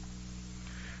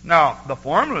 Now, the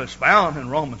formula is found in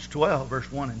Romans 12,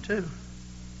 verse 1 and 2.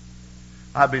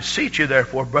 I beseech you,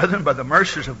 therefore, brethren, by the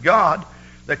mercies of God,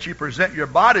 that ye present your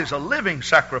bodies a living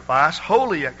sacrifice,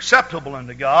 wholly acceptable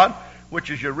unto God, which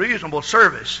is your reasonable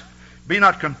service. Be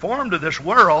not conformed to this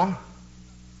world.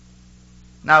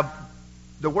 Now,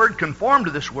 the word conform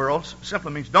to this world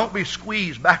simply means don't be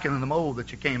squeezed back into the mold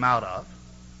that you came out of.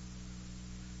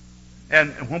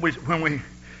 And when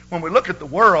we look at the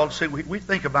world, see, we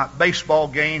think about baseball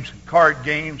games and card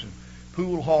games and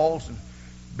pool halls and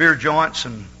beer joints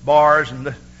and bars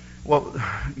and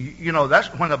that's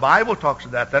when the Bible talks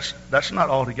of that. That's not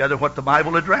altogether what the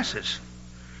Bible addresses.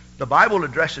 The Bible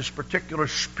addresses particular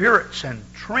spirits and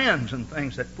trends and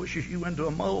things that pushes you into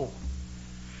a mold.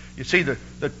 You see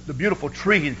the beautiful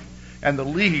tree and the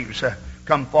leaves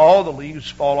come fall. The leaves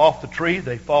fall off the tree.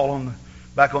 They fall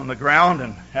back on the ground,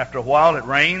 and after a while it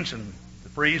rains and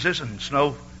it freezes and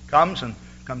snow comes, and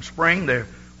come spring,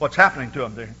 what's happening to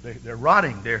them? They're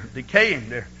rotting. They're decaying.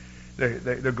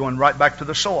 They're going right back to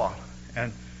the soil.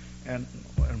 And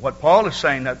what Paul is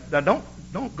saying, that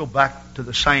don't go back to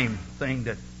the same thing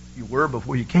that you were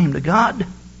before you came to God.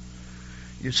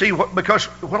 You see, because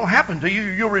what will happen to you,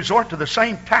 you'll resort to the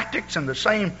same tactics and the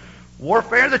same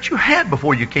warfare that you had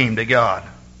before you came to God.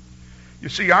 You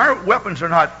see, our weapons are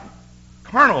not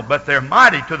carnal, but they're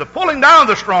mighty to the pulling down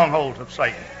the strongholds of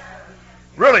Satan.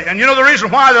 Really. And you know the reason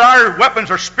why that our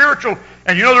weapons are spiritual,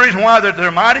 and you know the reason why that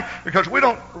they're mighty? Because we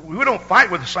don't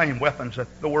fight with the same weapons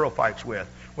that the world fights with.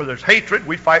 Where there's hatred,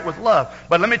 we fight with love.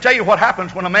 But let me tell you what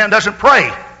happens when a man doesn't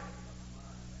pray.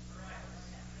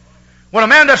 When a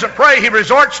man doesn't pray, he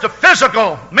resorts to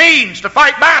physical means to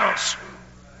fight battles.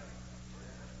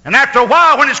 And after a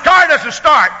while, when his car doesn't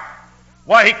start,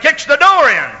 why, he kicks the door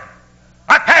in.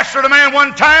 I pastored a man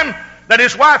one time that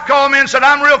his wife called me and said,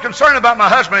 I'm real concerned about my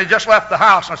husband. He just left the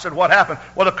house. And I said, what happened?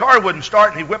 Well, the car wouldn't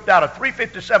start, and he whipped out a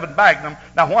 .357 Magnum.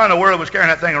 Now, why in the world he was carrying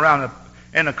that thing around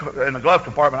in the glove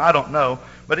compartment, I don't know.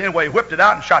 But anyway, he whipped it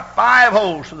out and shot 5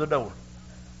 holes through the door.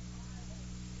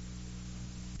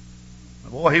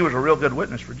 Boy, he was a real good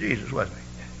witness for Jesus, wasn't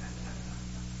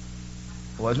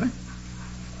he? Wasn't he?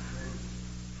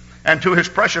 And to his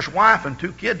precious wife and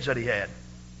 2 kids that he had.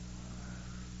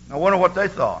 I wonder what they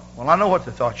thought. Well, I know what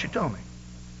they thought. She told me.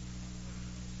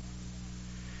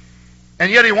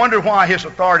 And yet he wondered why his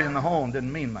authority in the home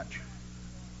didn't mean much.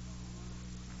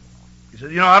 He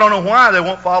said, I don't know why they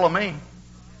won't follow me.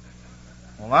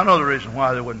 Well, I know the reason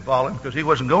why they wouldn't follow him, because he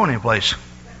wasn't going anyplace.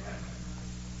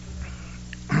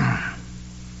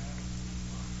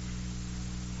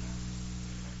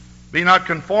 Be not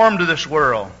conformed to this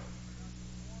world,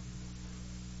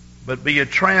 but be ye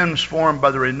transformed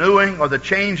by the renewing or the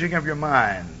changing of your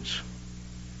minds,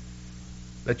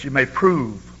 that you may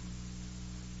prove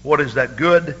what is that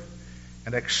good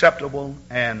and acceptable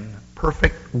and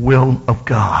perfect will of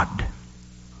God.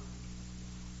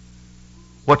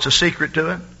 What's the secret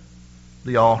to it?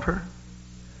 The altar.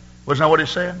 Wasn't that what he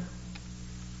said?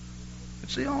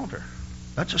 It's the altar.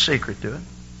 That's a secret to it.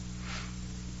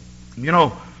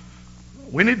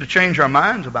 We need to change our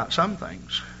minds about some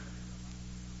things.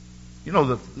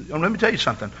 Let me tell you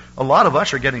something. A lot of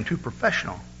us are getting too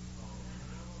professional.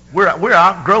 We're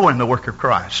outgrowing the work of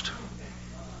Christ.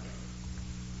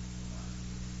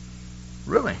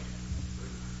 Really.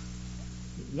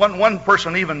 One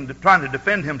person even trying to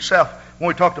defend himself when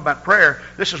we talked about prayer,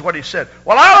 this is what he said.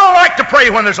 Well, I don't like to pray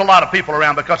when there's a lot of people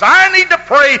around, because I need to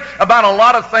pray about a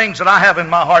lot of things that I have in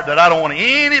my heart that I don't want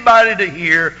anybody to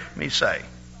hear me say.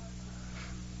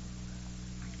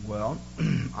 Well,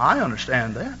 I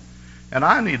understand that. And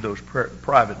I need those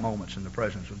private moments in the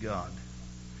presence of God.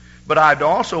 But I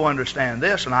also understand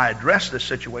this, and I address this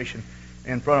situation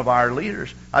in front of our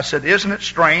leaders. I said, isn't it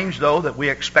strange, though, that we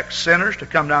expect sinners to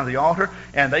come down to the altar,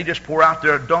 and they just pour out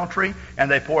their adultery, and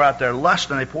they pour out their lust,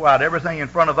 and they pour out everything in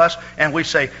front of us, and we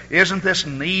say, isn't this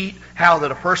neat, how that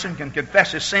a person can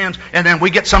confess his sins, and then we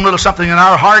get some little something in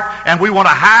our heart, and we want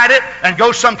to hide it, and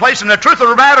go someplace, and the truth of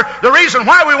the matter, the reason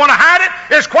why we want to hide it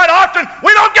is quite often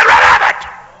we don't get rid of it!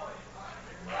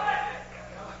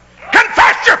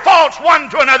 Confess your faults one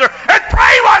to another, and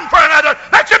pray one for another,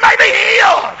 that you may be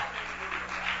healed!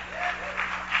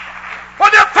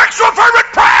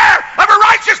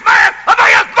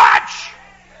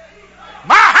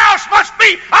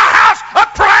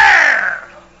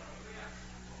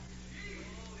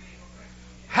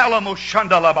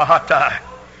 Halamushandala Bahatai.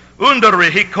 Undari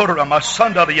Hikura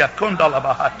Masandali Yakundala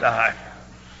Bahatai.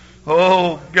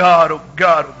 Oh God, oh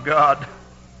God, oh God.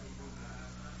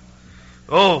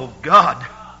 Oh God.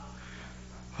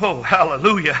 Oh,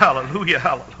 hallelujah, hallelujah,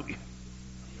 hallelujah.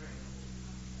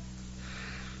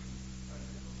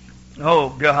 Oh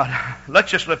God, let's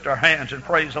just lift our hands and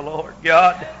praise the Lord.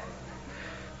 God,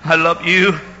 I love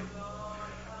you.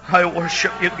 I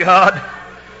worship you, God.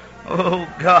 Oh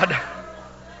God.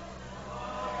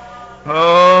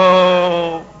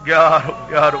 Oh God, oh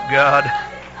God, oh God.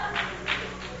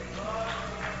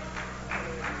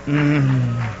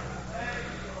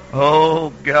 Oh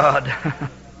God.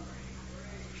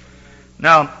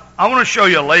 Now, I want to show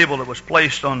you a label that was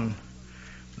placed on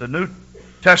the New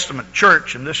Testament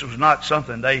church, and this was not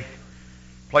something they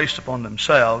placed upon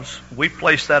themselves. We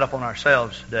placed that upon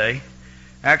ourselves today.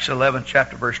 Acts 11,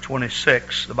 chapter verse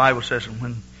 26, the Bible says, and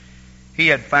when he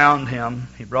had found him,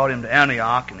 he brought him to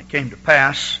Antioch, and it came to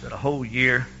pass that a whole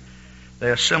year they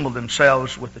assembled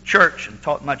themselves with the church and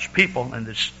taught much people, and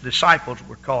the disciples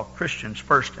were called Christians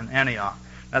first in Antioch.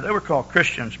 Now, they were called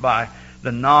Christians by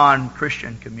the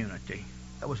non-Christian community.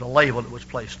 That was a label that was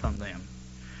placed on them.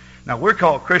 Now, we're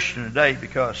called Christian today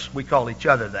because we call each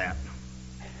other that.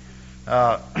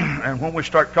 And when we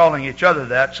start calling each other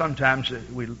that, sometimes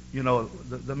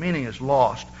the meaning is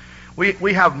lost.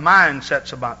 We have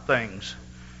mindsets about things.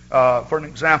 For an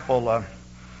example,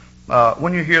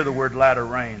 when you hear the word latter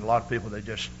rain, a lot of people, they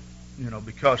just,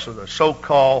 because of the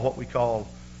so-called, what we call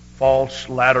false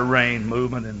latter rain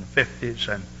movement in the 50s,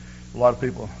 and a lot of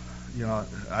people,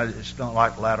 I just don't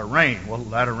like latter rain. Well,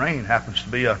 latter rain happens to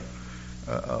be a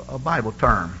Bible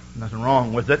term. Nothing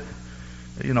wrong with it.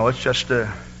 It's just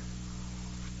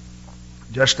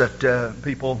that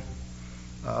people,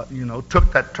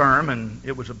 took that term and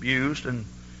it was abused, and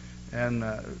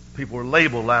people were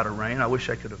labeled latter rain. I wish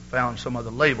I could have found some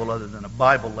other label other than a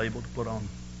Bible label to put on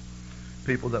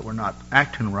people that were not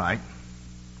acting right.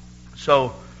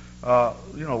 So,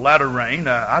 latter rain,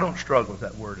 I don't struggle with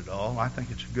that word at all. I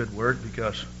think it's a good word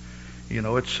because,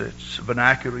 it's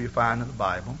vernacular you find in the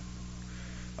Bible.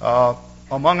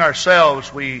 Among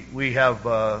ourselves, we have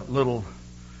little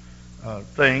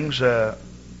things that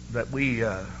we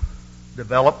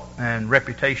develop and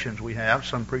reputations we have.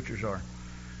 Some preachers are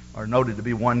noted to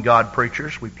be one God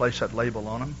preachers. We place that label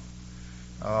on them.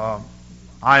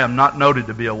 I am not noted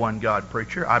to be a one God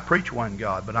preacher. I preach one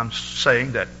God, but I'm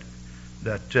saying that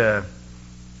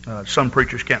some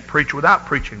preachers can't preach without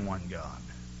preaching one God.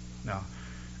 Now,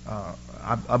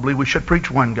 I believe we should preach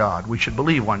one God. We should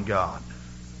believe one God.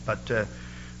 But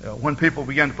when people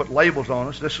begin to put labels on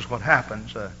us, this is what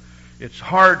happens. It's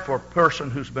hard for a person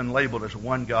who's been labeled as a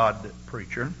one God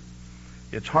preacher.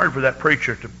 It's hard for that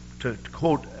preacher to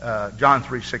quote John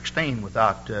 3:16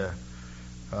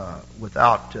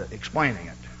 without explaining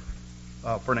it.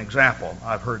 For an example,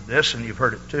 I've heard this, and you've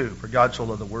heard it too. For God so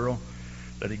loved the world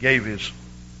that He gave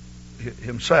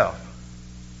Himself.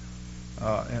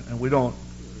 And we don't.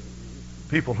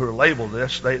 People who are labeled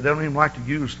this, they don't even like to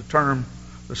use the term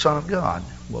the Son of God.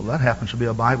 Well, that happens to be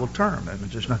a Bible term. I mean,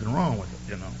 there's nothing wrong with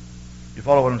it, You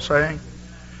follow what I'm saying?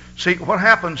 See, what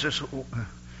happens is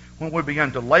when we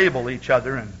begin to label each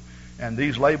other and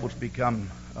these labels become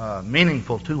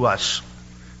meaningful to us,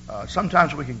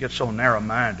 sometimes we can get so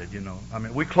narrow-minded, I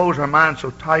mean, we close our minds so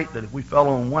tight that if we fell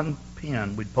on one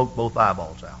pin, we'd poke both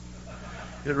eyeballs out.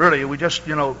 We just,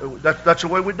 that's the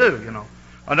way we do,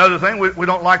 Another thing, we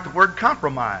don't like the word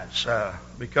compromise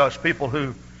because people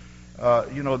who,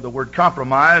 the word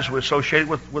compromise we associate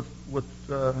with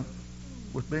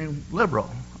being liberal.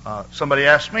 Somebody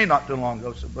asked me not too long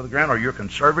ago, said, Brother Grant, are you a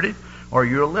conservative or are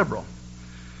you a liberal?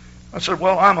 I said,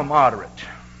 well, I'm a moderate.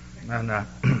 And,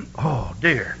 oh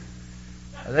dear,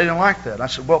 they didn't like that. I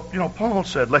said, well, Paul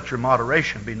said, let your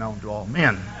moderation be known to all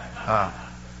men.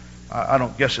 I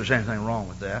don't guess there's anything wrong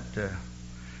with that.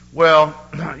 Well,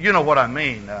 you know what I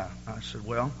mean. I said,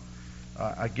 well,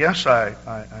 I guess I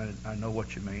know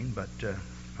what you mean, but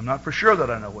I'm not for sure that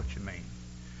I know what you mean.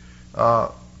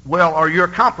 Well, are you a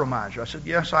compromiser? I said,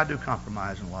 yes, I do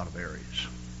compromise in a lot of areas.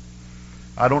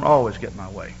 I don't always get my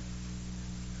way.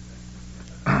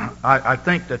 I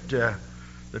think that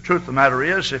the truth of the matter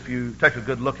is, if you take a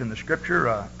good look in the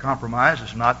Scripture, compromise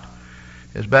is not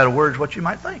as bad a word as what you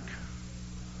might think.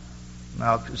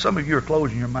 Now, some of you are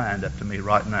closing your mind up to me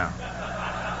right now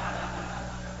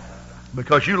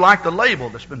because you like the label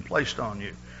that's been placed on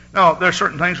you. Now, there are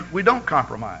certain things we don't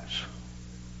compromise.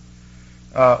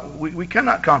 We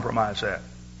cannot compromise that.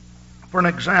 For an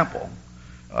example,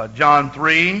 John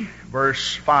 3,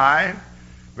 verse 5,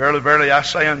 Verily, verily, I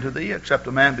say unto thee, except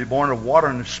a man be born of water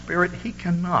and the Spirit, he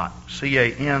cannot.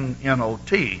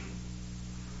 C-A-N-N-O-T.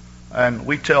 And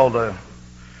we tell the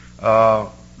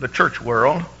church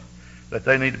world that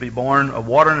they need to be born of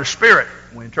water and the Spirit.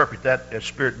 We interpret that as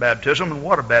Spirit baptism and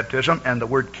water baptism. And the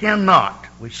word cannot,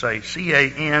 we say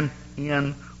C-A-N-N-O-T.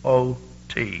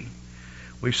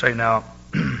 We say now,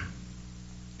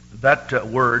 that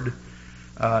word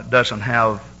doesn't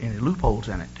have any loopholes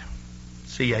in it.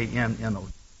 C-A-N-N-O-T.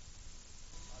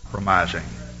 Compromising.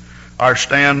 Our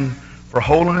stand for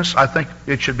holiness, I think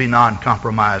it should be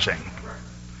non-compromising.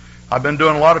 I've been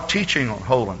doing a lot of teaching on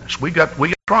holiness. We got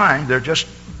trying. They're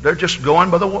just going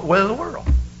by the way of the world.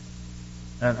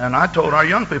 And I told our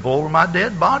young people, over my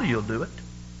dead body you'll do it.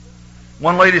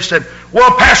 One lady said,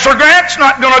 well, Pastor Grant's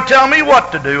not going to tell me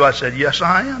what to do. I said, yes,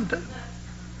 I am too.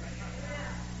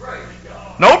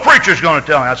 No preacher's going to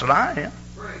tell me. I said, I am.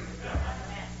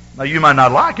 Now, you might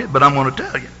not like it, but I'm going to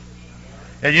tell you.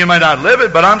 And you may not live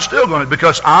it, but I'm still going to,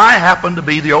 because I happen to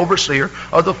be the overseer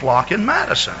of the flock in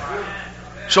Madison.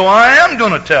 So I am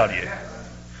going to tell you.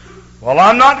 Well,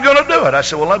 I'm not going to do it. I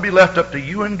said, well, that'll be left up to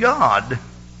you and God.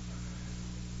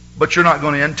 But you're not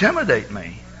going to intimidate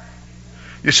me.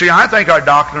 You see, I think our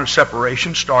doctrine of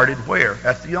separation started where?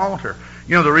 At the altar.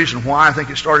 You know the reason why I think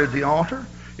it started at the altar?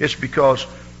 It's because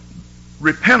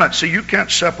repentance, see, you can't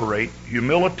separate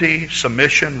humility,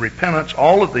 submission, repentance.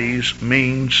 All of these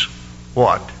means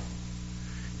what?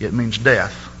 It means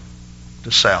death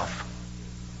to self.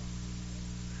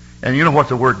 And you know what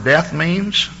the word death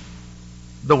means?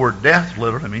 The word death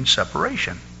literally means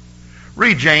separation.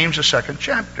 Read James, the 2nd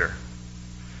chapter.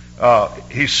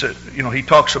 He said, he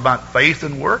talks about faith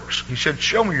and works. He said,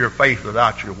 show me your faith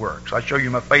without your works. I show you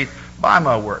my faith by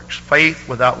my works. Faith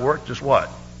without works is what?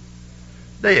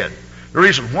 Dead. The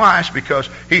reason why is because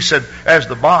he said, as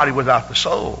the body without the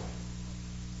soul.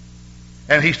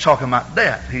 And he's talking about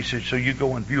death. He said, so you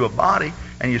go and view a body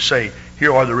and you say,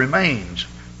 here are the remains.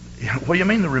 What do you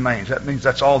mean the remains? That means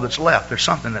that's all that's left. There's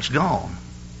something that's gone.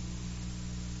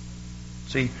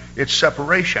 See, it's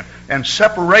separation. And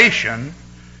separation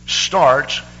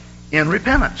starts in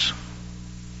repentance.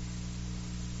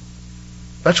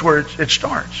 That's where it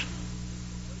starts.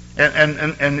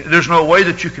 And there's no way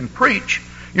that you can preach.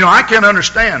 I can't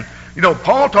understand.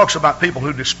 Paul talks about people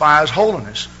who despise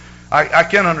holiness. I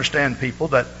can't understand people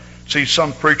that see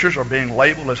some preachers are being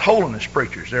labeled as holiness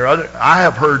preachers. I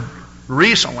have heard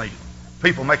recently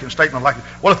people making a statement like,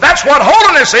 well, if that's what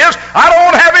holiness is, I don't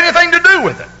want to have anything to do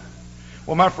with it.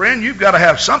 Well, my friend, you've got to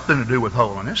have something to do with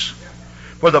holiness.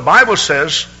 For the Bible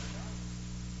says,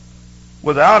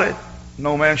 without it,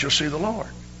 no man shall see the Lord.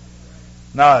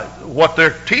 Now, what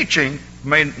they're teaching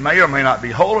may or may not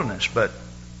be holiness, but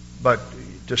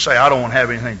to say I don't want to have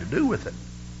anything to do with it.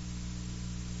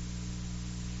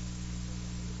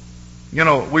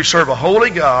 We serve a holy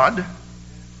God.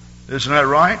 Isn't that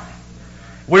right?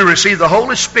 We receive the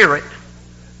Holy Spirit,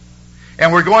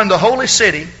 and we're going to the holy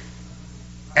city,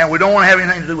 and we don't want to have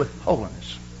anything to do with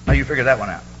holiness. Now you figure that one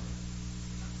out.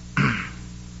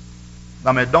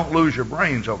 I mean, don't lose your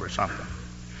brains over something.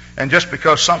 And just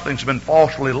because something's been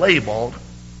falsely labeled,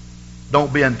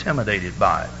 don't be intimidated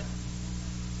by it.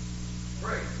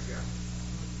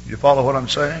 You follow what I'm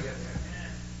saying?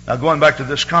 Now going back to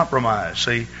this compromise,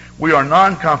 see, we are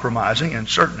non-compromising in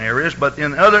certain areas, but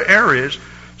in other areas,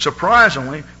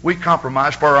 surprisingly, we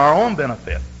compromise for our own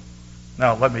benefit.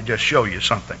 Now let me just show you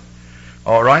something.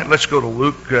 All right, let's go to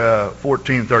Luke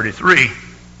 14:33.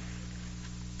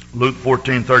 Luke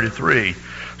 14:33.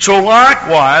 So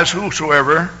likewise,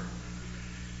 whosoever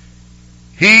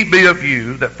he be of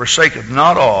you that forsaketh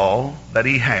not all that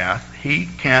he hath, he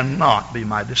cannot be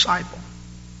my disciple.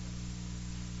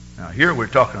 Now here we're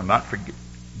talking about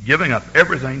giving up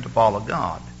everything to follow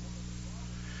God.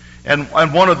 And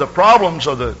one of the problems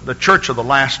of the church of the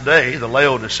last day, the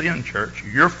Laodicean church,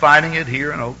 you're fighting it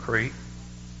here in Oak Creek.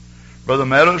 Brother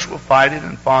Meadows will fight it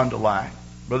in Fond du Lac.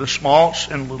 Brother Smaltz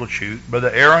in Little Chute.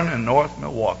 Brother Aaron in North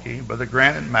Milwaukee. Brother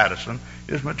Grant in Madison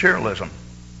is materialism.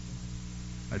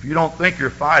 If you don't think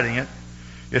you're fighting it,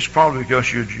 it's probably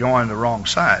because you joined the wrong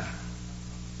side.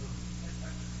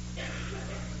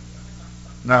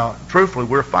 Now, truthfully,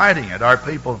 we're fighting it. Our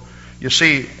people, you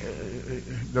see,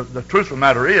 the truth of the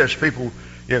matter is,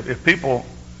 if people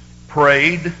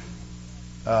prayed,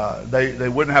 they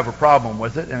wouldn't have a problem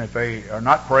with it, and if they are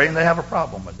not praying, they have a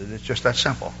problem with it. It's just that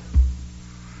simple.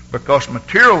 Because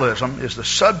materialism is the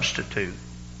substitute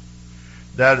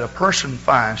that a person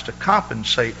finds to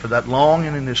compensate for that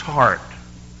longing in his heart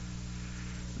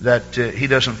that he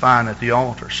doesn't find at the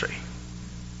altar, see.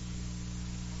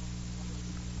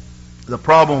 The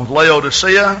problem with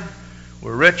Laodicea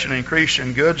We're rich and increased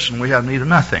in goods, and we have need of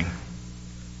nothing.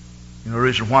 You know the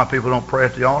reason why people don't pray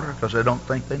at the altar? Because they don't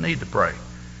think they need to pray.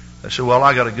 They say, well,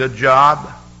 I got a good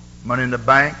job, money in the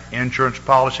bank, insurance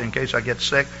policy in case I get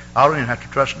sick. I don't even have to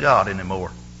trust God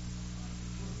anymore.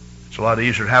 It's a lot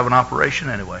easier to have an operation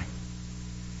anyway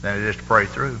than it is to pray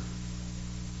through.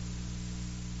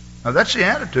 Now that's the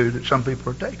attitude that some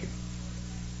people are taking.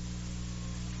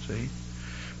 See?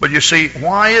 But you see,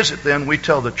 why is it then we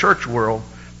tell the church world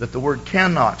that the word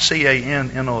cannot,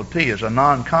 C-A-N-N-O-T, is a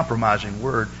non-compromising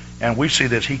word, and we see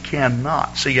this, he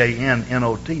cannot,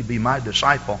 C-A-N-N-O-T, be my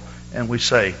disciple, and we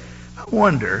say, I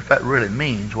wonder if that really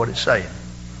means what it's saying.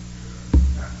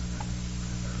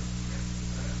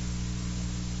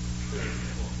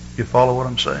 You follow what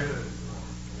I'm saying?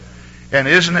 And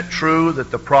isn't it true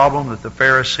that the problem that the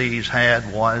Pharisees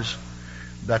had was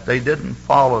that they didn't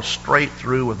follow straight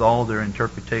through with all their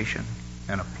interpretation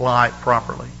and apply it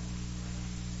properly?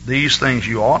 These things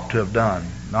you ought to have done,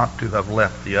 not to have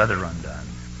left the other undone.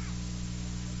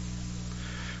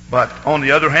 But on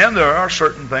the other hand, there are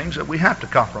certain things that we have to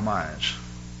compromise.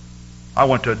 I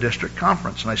went to a district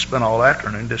conference and they spent all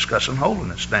afternoon discussing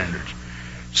holiness standards.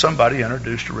 Somebody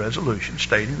introduced a resolution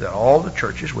stating that all the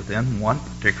churches within one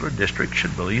particular district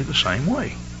should believe the same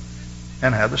way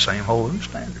and have the same holiness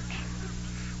standards.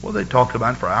 Well, they talked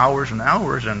about it for hours and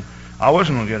hours, and I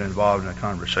wasn't going to get involved in a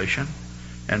conversation.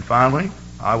 And finally,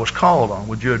 I was called on,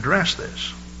 would you address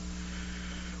this?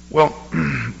 Well,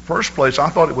 first place, I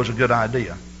thought it was a good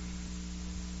idea.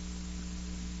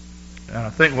 And I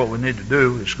think what we need to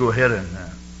do is go ahead and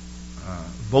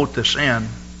vote this in.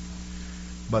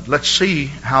 But let's see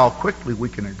how quickly we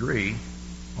can agree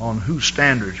on whose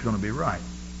standard is going to be right.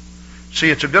 See,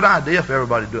 it's a good idea if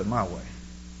everybody do it my way.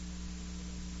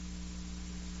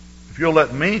 If you'll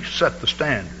let me set the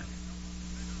standard,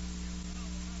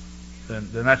 then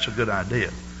that's a good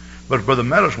idea. But if Brother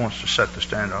Meadows wants to set the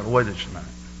standard, I'll wait just a minute.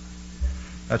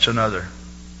 That's another.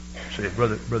 See,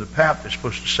 Brother Pap is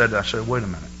supposed to set it. I said, wait a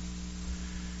minute.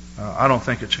 I don't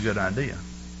think it's a good idea.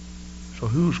 So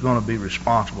who's going to be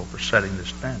responsible for setting this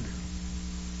standard?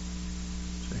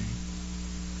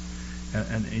 See?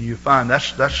 And you find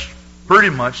that's pretty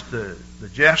much the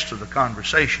gist of the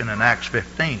conversation in Acts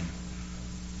 15.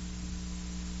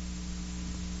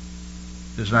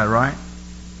 Isn't that right?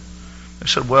 I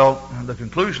said, well, the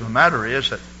conclusion of the matter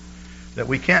is that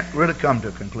we can't really come to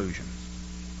a conclusion.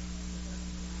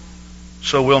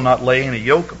 So we'll not lay any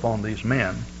yoke upon these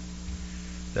men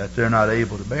that they're not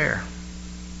able to bear.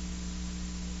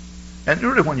 And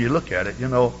really, when you look at it, you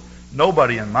know,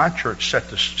 nobody in my church sets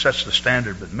the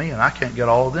standard but me, and I can't get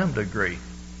all of them to agree.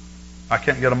 I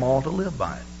can't get them all to live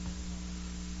by it.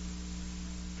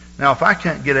 Now, if I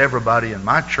can't get everybody in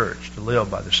my church to live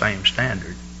by the same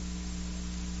standard,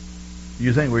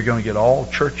 you think we're going to get all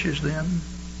churches then?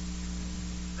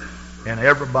 And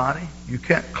everybody? You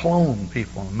can't clone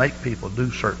people and make people do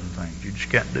certain things. You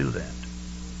just can't do that.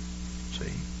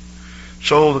 See?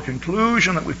 So the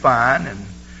conclusion that we find in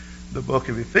the book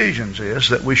of Ephesians is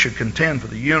that we should contend for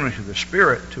the unity of the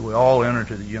Spirit till we all enter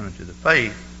into the unity of the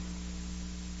faith.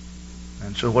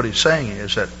 And so what he's saying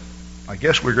is that I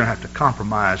guess we're going to have to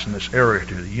compromise in this area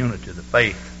to the unity of the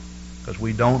faith because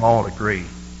we don't all agree.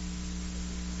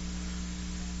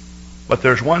 But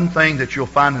there's one thing that you'll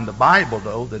find in the Bible,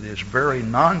 though, that is very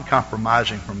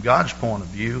non-compromising from God's point of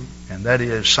view, and that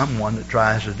is someone that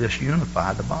tries to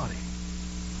disunify the body.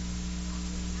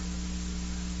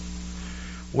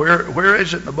 Where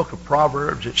is it in the book of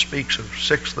Proverbs it speaks of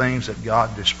 6 things that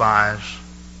God despises?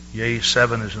 Yea,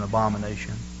 7 is an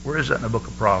abomination. Where is that in the book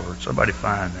of Proverbs? Somebody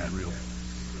find that real.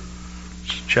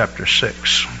 It's chapter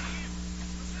 6.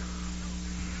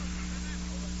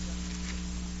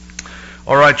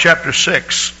 All right, chapter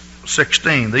 6,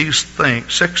 16. These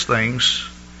 6 things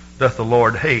doth the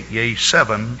Lord hate. Yea,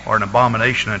 7 are an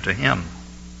abomination unto him.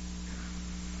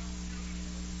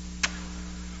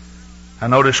 Now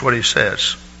notice what he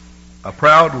says. A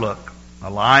proud look,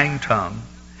 a lying tongue,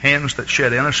 hands that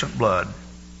shed innocent blood,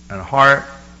 and a heart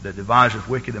that deviseth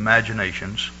wicked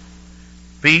imaginations,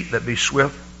 feet that be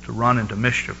swift to run into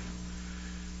mischief,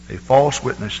 a false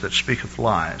witness that speaketh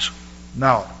lies.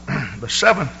 Now, the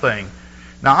 7th thing.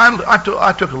 Now,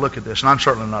 I took a look at this, and I'm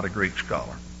certainly not a Greek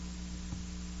scholar,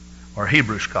 or a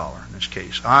Hebrew scholar in this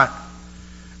case.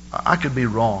 I could be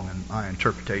wrong in my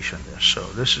interpretation of this. So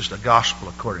this is the gospel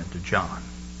according to John.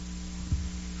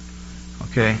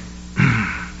 Okay?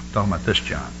 Talking about this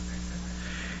John.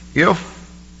 If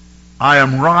I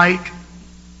am right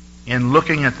in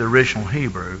looking at the original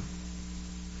Hebrew,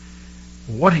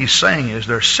 what he's saying is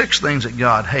there are 6 things that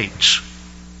God hates.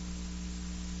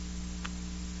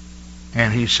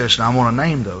 And he says, now I'm going to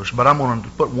name those, but I'm going to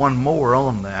put one more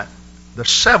on that. The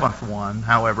seventh one,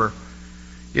 however,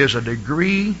 is a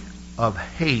degree of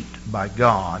hate by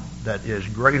God that is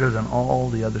greater than all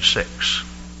the other six.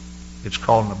 It's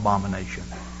called an abomination.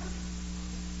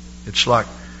 It's like,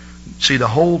 see, the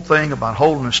whole thing about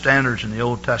holding the standards in the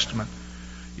Old Testament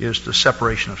is the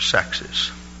separation of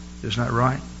sexes. Isn't that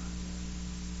right?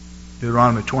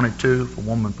 Deuteronomy 22, if a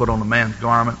woman put on a man's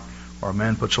garment, or a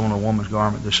man puts on a woman's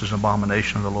garment, this is an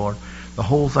abomination of the Lord. The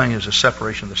whole thing is a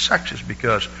separation of the sexes,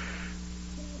 because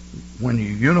when you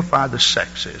unify the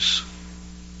sexes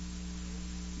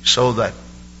so that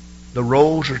the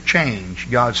roles are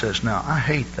changed, God says, now, I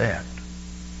hate that.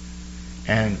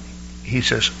 And he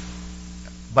says,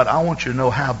 but I want you to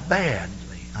know how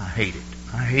badly I hate it.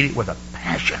 I hate it with a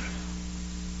passion.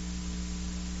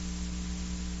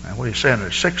 Now, what he's saying,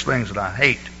 there's 6 things that I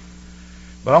hate.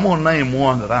 But I'm going to name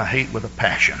one that I hate with a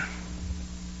passion.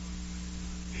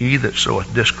 He that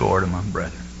soweth discord among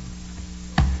brethren.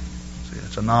 See,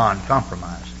 it's a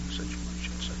non-compromising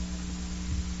situation.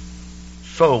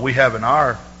 So we have in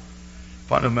our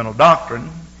fundamental doctrine,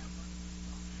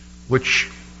 which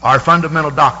our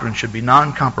fundamental doctrine should be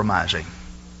non-compromising.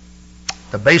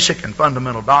 The basic and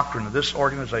fundamental doctrine of this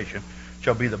organization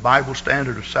shall be the Bible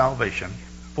standard of salvation,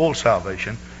 full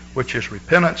salvation, which is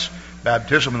repentance,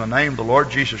 baptism in the name of the Lord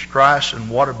Jesus Christ, and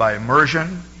water by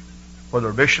immersion for the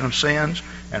remission of sins,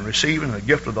 and receiving the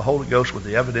gift of the Holy Ghost with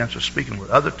the evidence of speaking with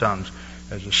other tongues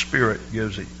as the Spirit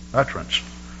gives the utterance.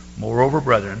 Moreover,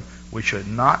 brethren, we should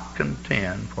not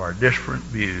contend for our different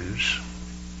views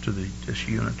to the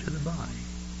disunity of the body.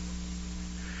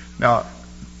 Now,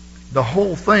 the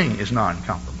whole thing is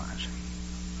non-compromising.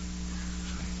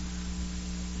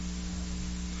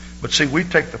 But see, we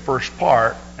take the first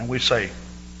part and we say,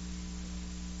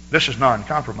 this is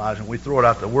non-compromising. We throw it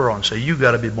out the world and say, you've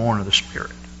got to be born of the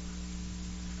Spirit.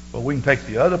 But we can take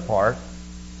the other part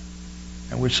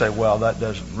and we say, well, that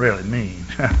doesn't really mean.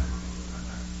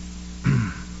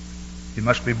 You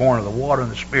must be born of the water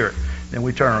and the Spirit. Then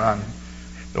we turn around,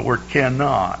 the word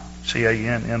cannot,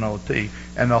 C-A-N-N-O-T.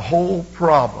 And the whole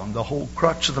problem, the whole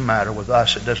crux of the matter with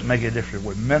us, it doesn't make any difference if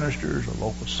we're ministers or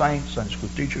local saints, Sunday school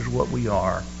teachers, what we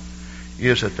are,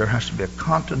 is that there has to be a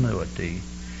continuity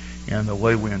in the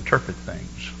way we interpret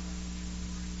things.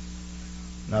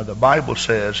 Now, the Bible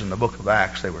says in the book of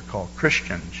Acts they were called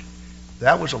Christians.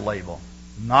 That was a label.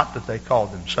 Not that they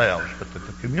called themselves, but that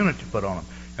the community put on them.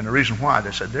 And the reason why,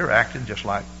 they said they're acting just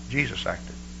like Jesus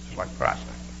acted, just like Christ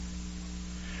acted.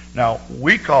 Now,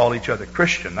 we call each other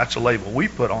Christian. That's a label we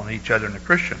put on each other in the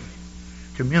Christian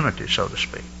community, so to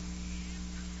speak.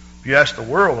 If you ask the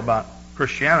world about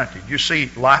Christianity, do you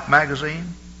see Life magazine,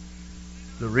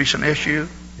 the recent issue?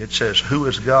 It says, who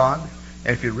is God?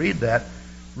 And if you read that,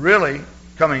 really,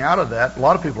 coming out of that, a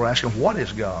lot of people are asking, what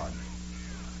is God?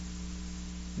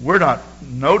 We're not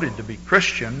noted to be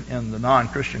Christian in the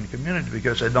non-Christian community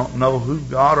because they don't know who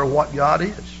God or what God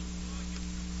is.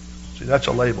 See, that's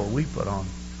a label we put on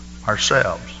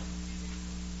ourselves.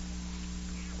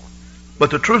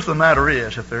 But the truth of the matter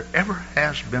is, if there ever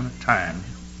has been a time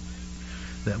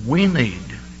that we need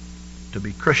to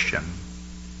be Christian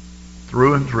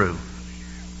through and through,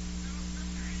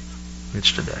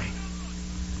 it's today.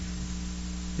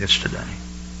 It's today.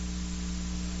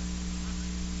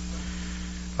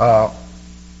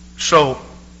 So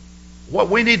what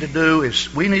we need to do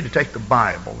is we need to take the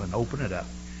Bible and open it up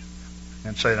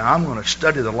and say, now I'm going to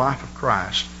study the life of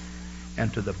Christ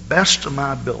and to the best of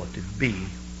my ability be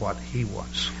what he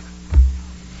was.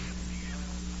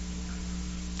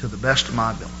 To the best of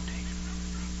my ability.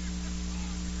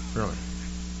 Really.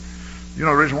 You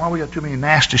know the reason why we got too many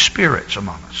nasty spirits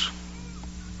among us?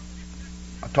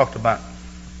 I talked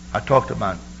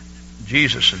about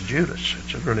Jesus and Judas.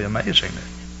 It's really amazing that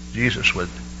Jesus would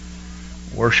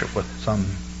worship with some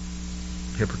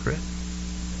hypocrite.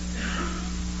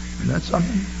 Isn't that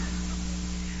something?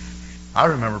 I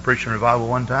remember preaching revival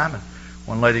one time, and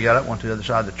one lady got up, went to the other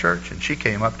side of the church, and she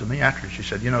came up to me after. She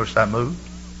said, you notice I moved?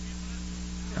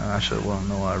 And I said, well,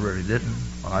 no, I really didn't.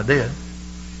 Well, I did.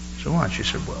 So why? She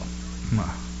said, well,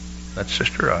 that's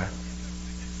Sister I.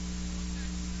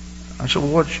 I said,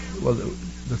 well,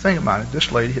 the thing about it,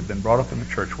 this lady had been brought up in the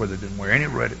church where they didn't wear any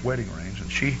wedding rings,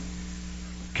 and she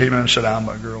came in and said, I'm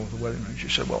a girl with a wedding ring. She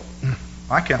said, well,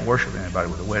 I can't worship anybody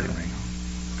with a wedding ring.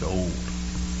 Gold.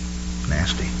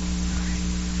 Nasty.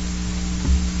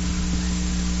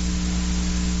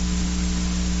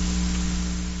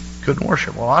 Couldn't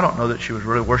worship. Well, I don't know that she was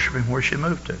really worshiping where she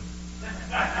moved to.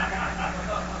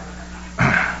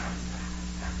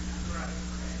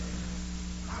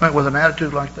 I mean, with an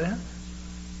attitude like that.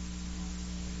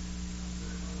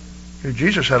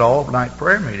 Jesus had all-night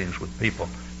prayer meetings with people,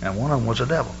 and one of them was a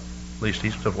devil. At least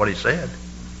that's what he said,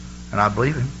 and I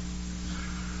believe him.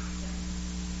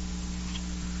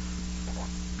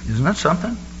 Isn't that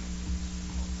something?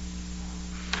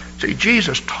 See,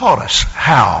 Jesus taught us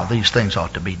how these things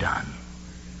ought to be done.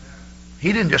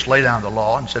 He didn't just lay down the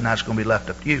law and said, now it's going to be left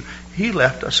up to you. He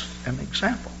left us an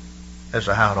example as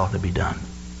to how it ought to be done.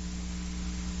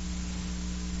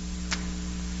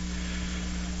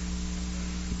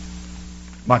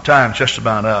 My time's just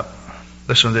about up.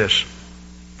 Listen to this.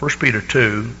 1 Peter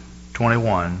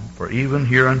 2:21, for even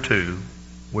hereunto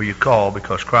were you called,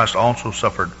 because Christ also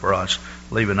suffered for us,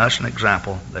 leaving us an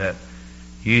example that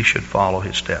ye should follow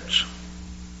his steps.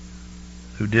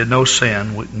 Who did no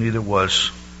sin, neither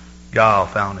was guile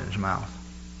found in his mouth.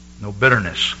 No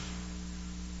bitterness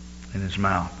in his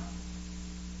mouth.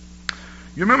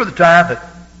 You remember the time that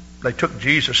they took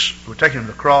Jesus, were taking him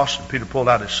to the cross, and Peter pulled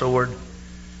out his sword,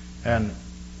 and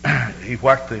he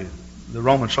whacked the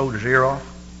Roman soldier's ear off,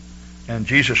 and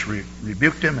Jesus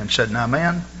rebuked him and said, now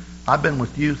man, I've been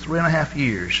with you 3.5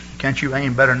 years. Can't you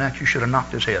aim better than that? You should have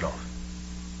knocked his head off.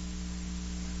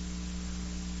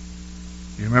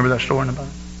 You remember that story in the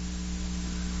Bible?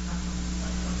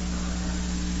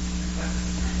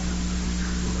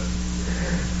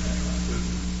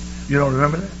 You don't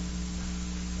remember that?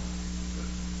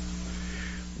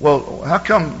 Well, how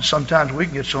come sometimes we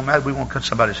can get so mad we won't cut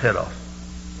somebody's head off?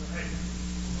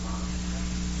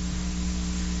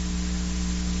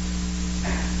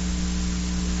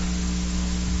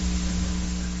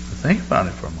 Think about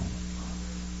it for a moment.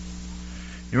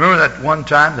 You remember that one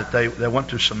time that they went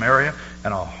to Samaria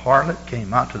and a harlot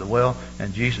came out to the well,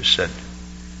 and Jesus said,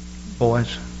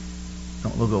 boys,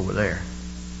 don't look over there.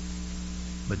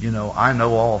 But you know, I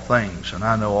know all things, and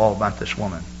I know all about this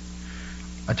woman.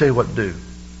 I tell you what to do.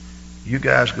 You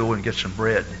guys go and get some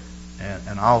bread,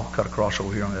 and I'll cut across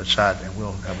over here on the other side, and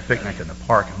we'll have a picnic in the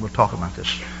park, and we'll talk about this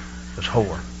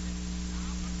whore.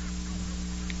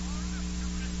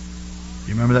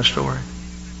 You remember that story?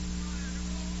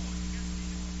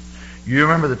 You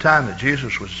remember the time that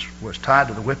Jesus was tied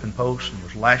to the whipping post and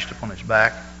was lashed upon his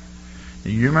back?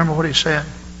 And you remember what he said?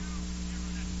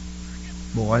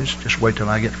 Boys, just wait till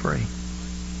I get free.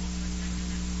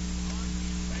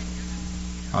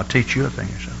 I'll teach you a thing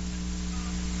or so.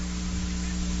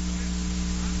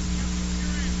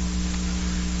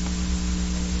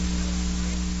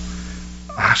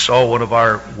 I saw one of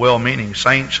our well-meaning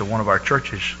saints of one of our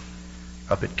churches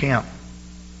up at camp,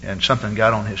 and something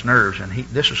got on his nerves, and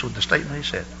this is what the statement he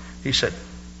said. He said,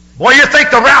 boy, you think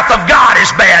the wrath of God is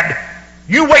bad?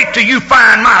 You wait till you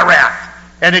find my wrath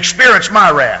and experience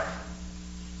my wrath.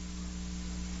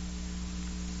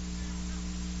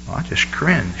 Well, I just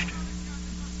cringed.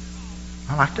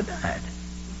 I like to die.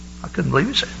 I couldn't believe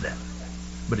he said that,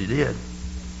 but he did.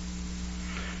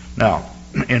 Now,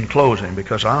 in closing,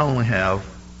 because I only have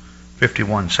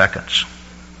 51 seconds.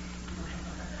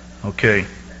 Okay.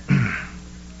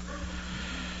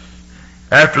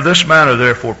 After this manner,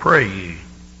 therefore, pray ye,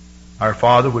 Our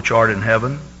Father which art in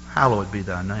heaven, hallowed be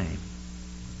thy name.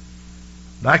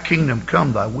 Thy kingdom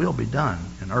come, thy will be done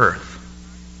in earth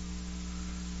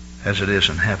as it is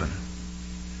in heaven.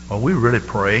 Are we really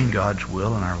praying God's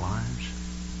will in our lives?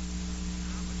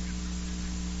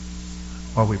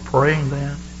 Are we praying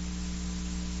that?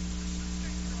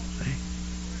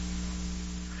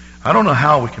 I don't know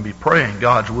how we can be praying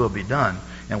God's will be done,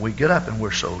 and we get up and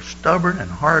we're so stubborn and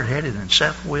hard-headed and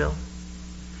self-willed,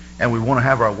 and we want to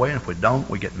have our way, and if we don't,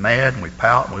 we get mad and we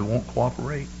pout and we won't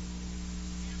cooperate.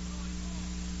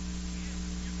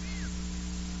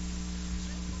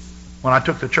 When I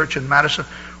took the church in Madison,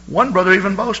 one brother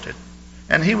even boasted,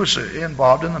 and he was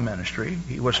involved in the ministry.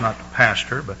 He was not the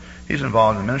pastor, but he's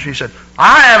involved in the ministry. He said,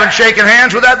 I haven't shaken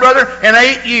hands with that brother in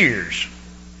 8 years.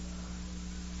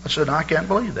 I said, I can't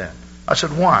believe that. I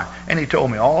said, why? And he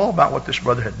told me all about what this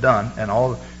brother had done, and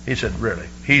all. He said, really,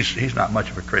 he's not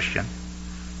much of a Christian.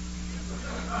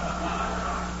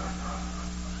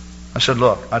 I said,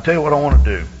 look, I'll tell you what I want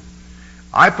to do.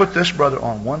 I put this brother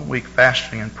on 1 week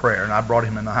fasting and prayer, and I brought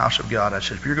him in the house of God. I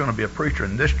said, if you're going to be a preacher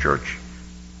in this church,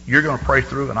 you're going to pray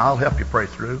through, and I'll help you pray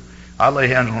through. I lay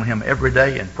hands on him every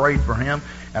day and prayed for him.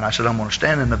 And I said, I'm going to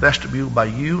stand in the vestibule by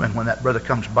you, and when that brother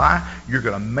comes by, you're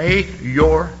going to make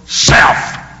yourself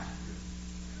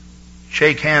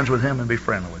shake hands with him and be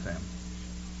friendly with him.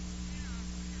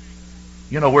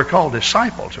 You know, we're called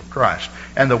disciples of Christ.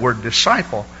 And the word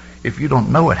disciple, if you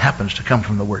don't know, it happens to come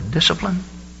from the word discipline.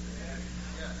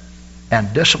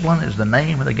 And discipline is the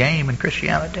name of the game in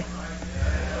Christianity.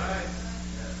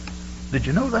 Did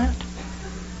you know that?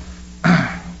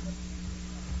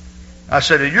 I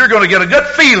said, you're going to get a good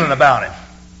feeling about him.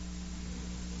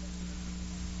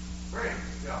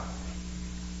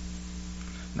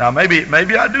 Now, maybe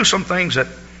I do some things that,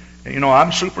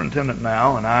 I'm superintendent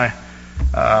now, and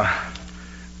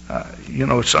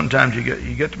sometimes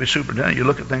you get to be superintendent, you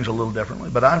look at things a little differently.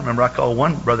 But I remember I called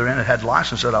one brother in that had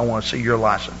license, said, I want to see your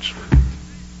license.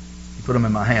 He put them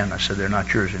in my hand. I said, they're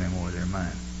not yours anymore, they're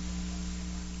mine.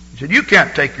 He said, you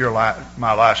can't take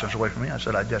my license away from me. I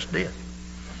said, I just did.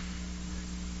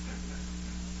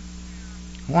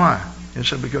 Why? He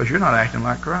said, because you're not acting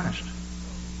like Christ.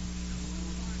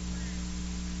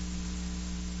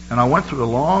 And I went through a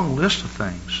long list of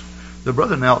things. The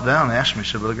brother knelt down and asked me, he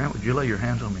said, Brother Grant, would you lay your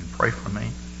hands on me and pray for me?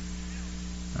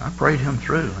 And I prayed him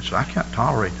through. I said, I can't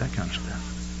tolerate that kind of stuff.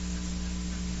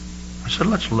 I said,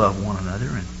 let's love one another,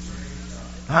 and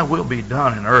thy will be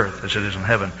done in earth as it is in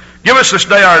heaven. Give us this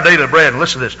day our daily bread, and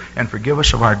listen to this, and forgive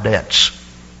us of our debts.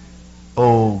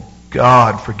 Oh,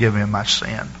 God, forgive me my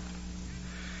sin.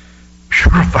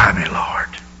 Purify me, Lord.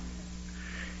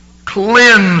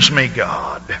 Cleanse me,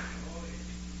 God.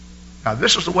 Now,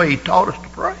 this is the way he taught us to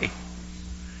pray.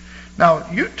 Now,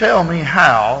 you tell me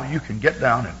how you can get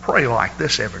down and pray like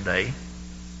this every day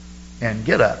and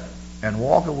get up and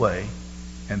walk away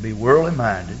and be worldly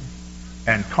minded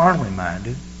and carnally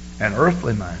minded and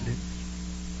earthly minded.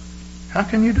 How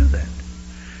can you do that?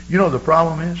 You know, the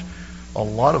problem is a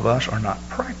lot of us are not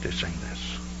practicing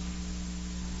this.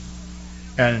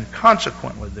 And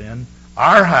consequently then,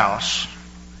 our house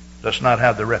does not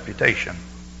have the reputation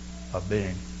of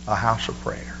being a house of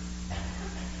prayer.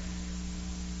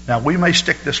 Now, we may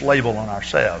stick this label on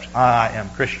ourselves, I am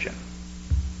Christian.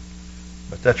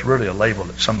 But that's really a label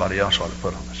that somebody else ought to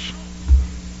put on us.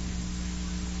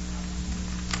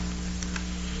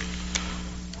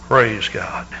 Praise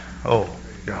God. Oh,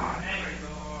 God.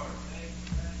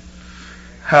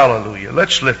 Hallelujah.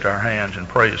 Let's lift our hands and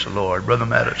praise the Lord. Brother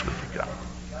Mattis, would you come?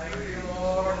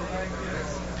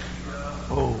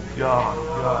 Oh, God,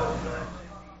 God.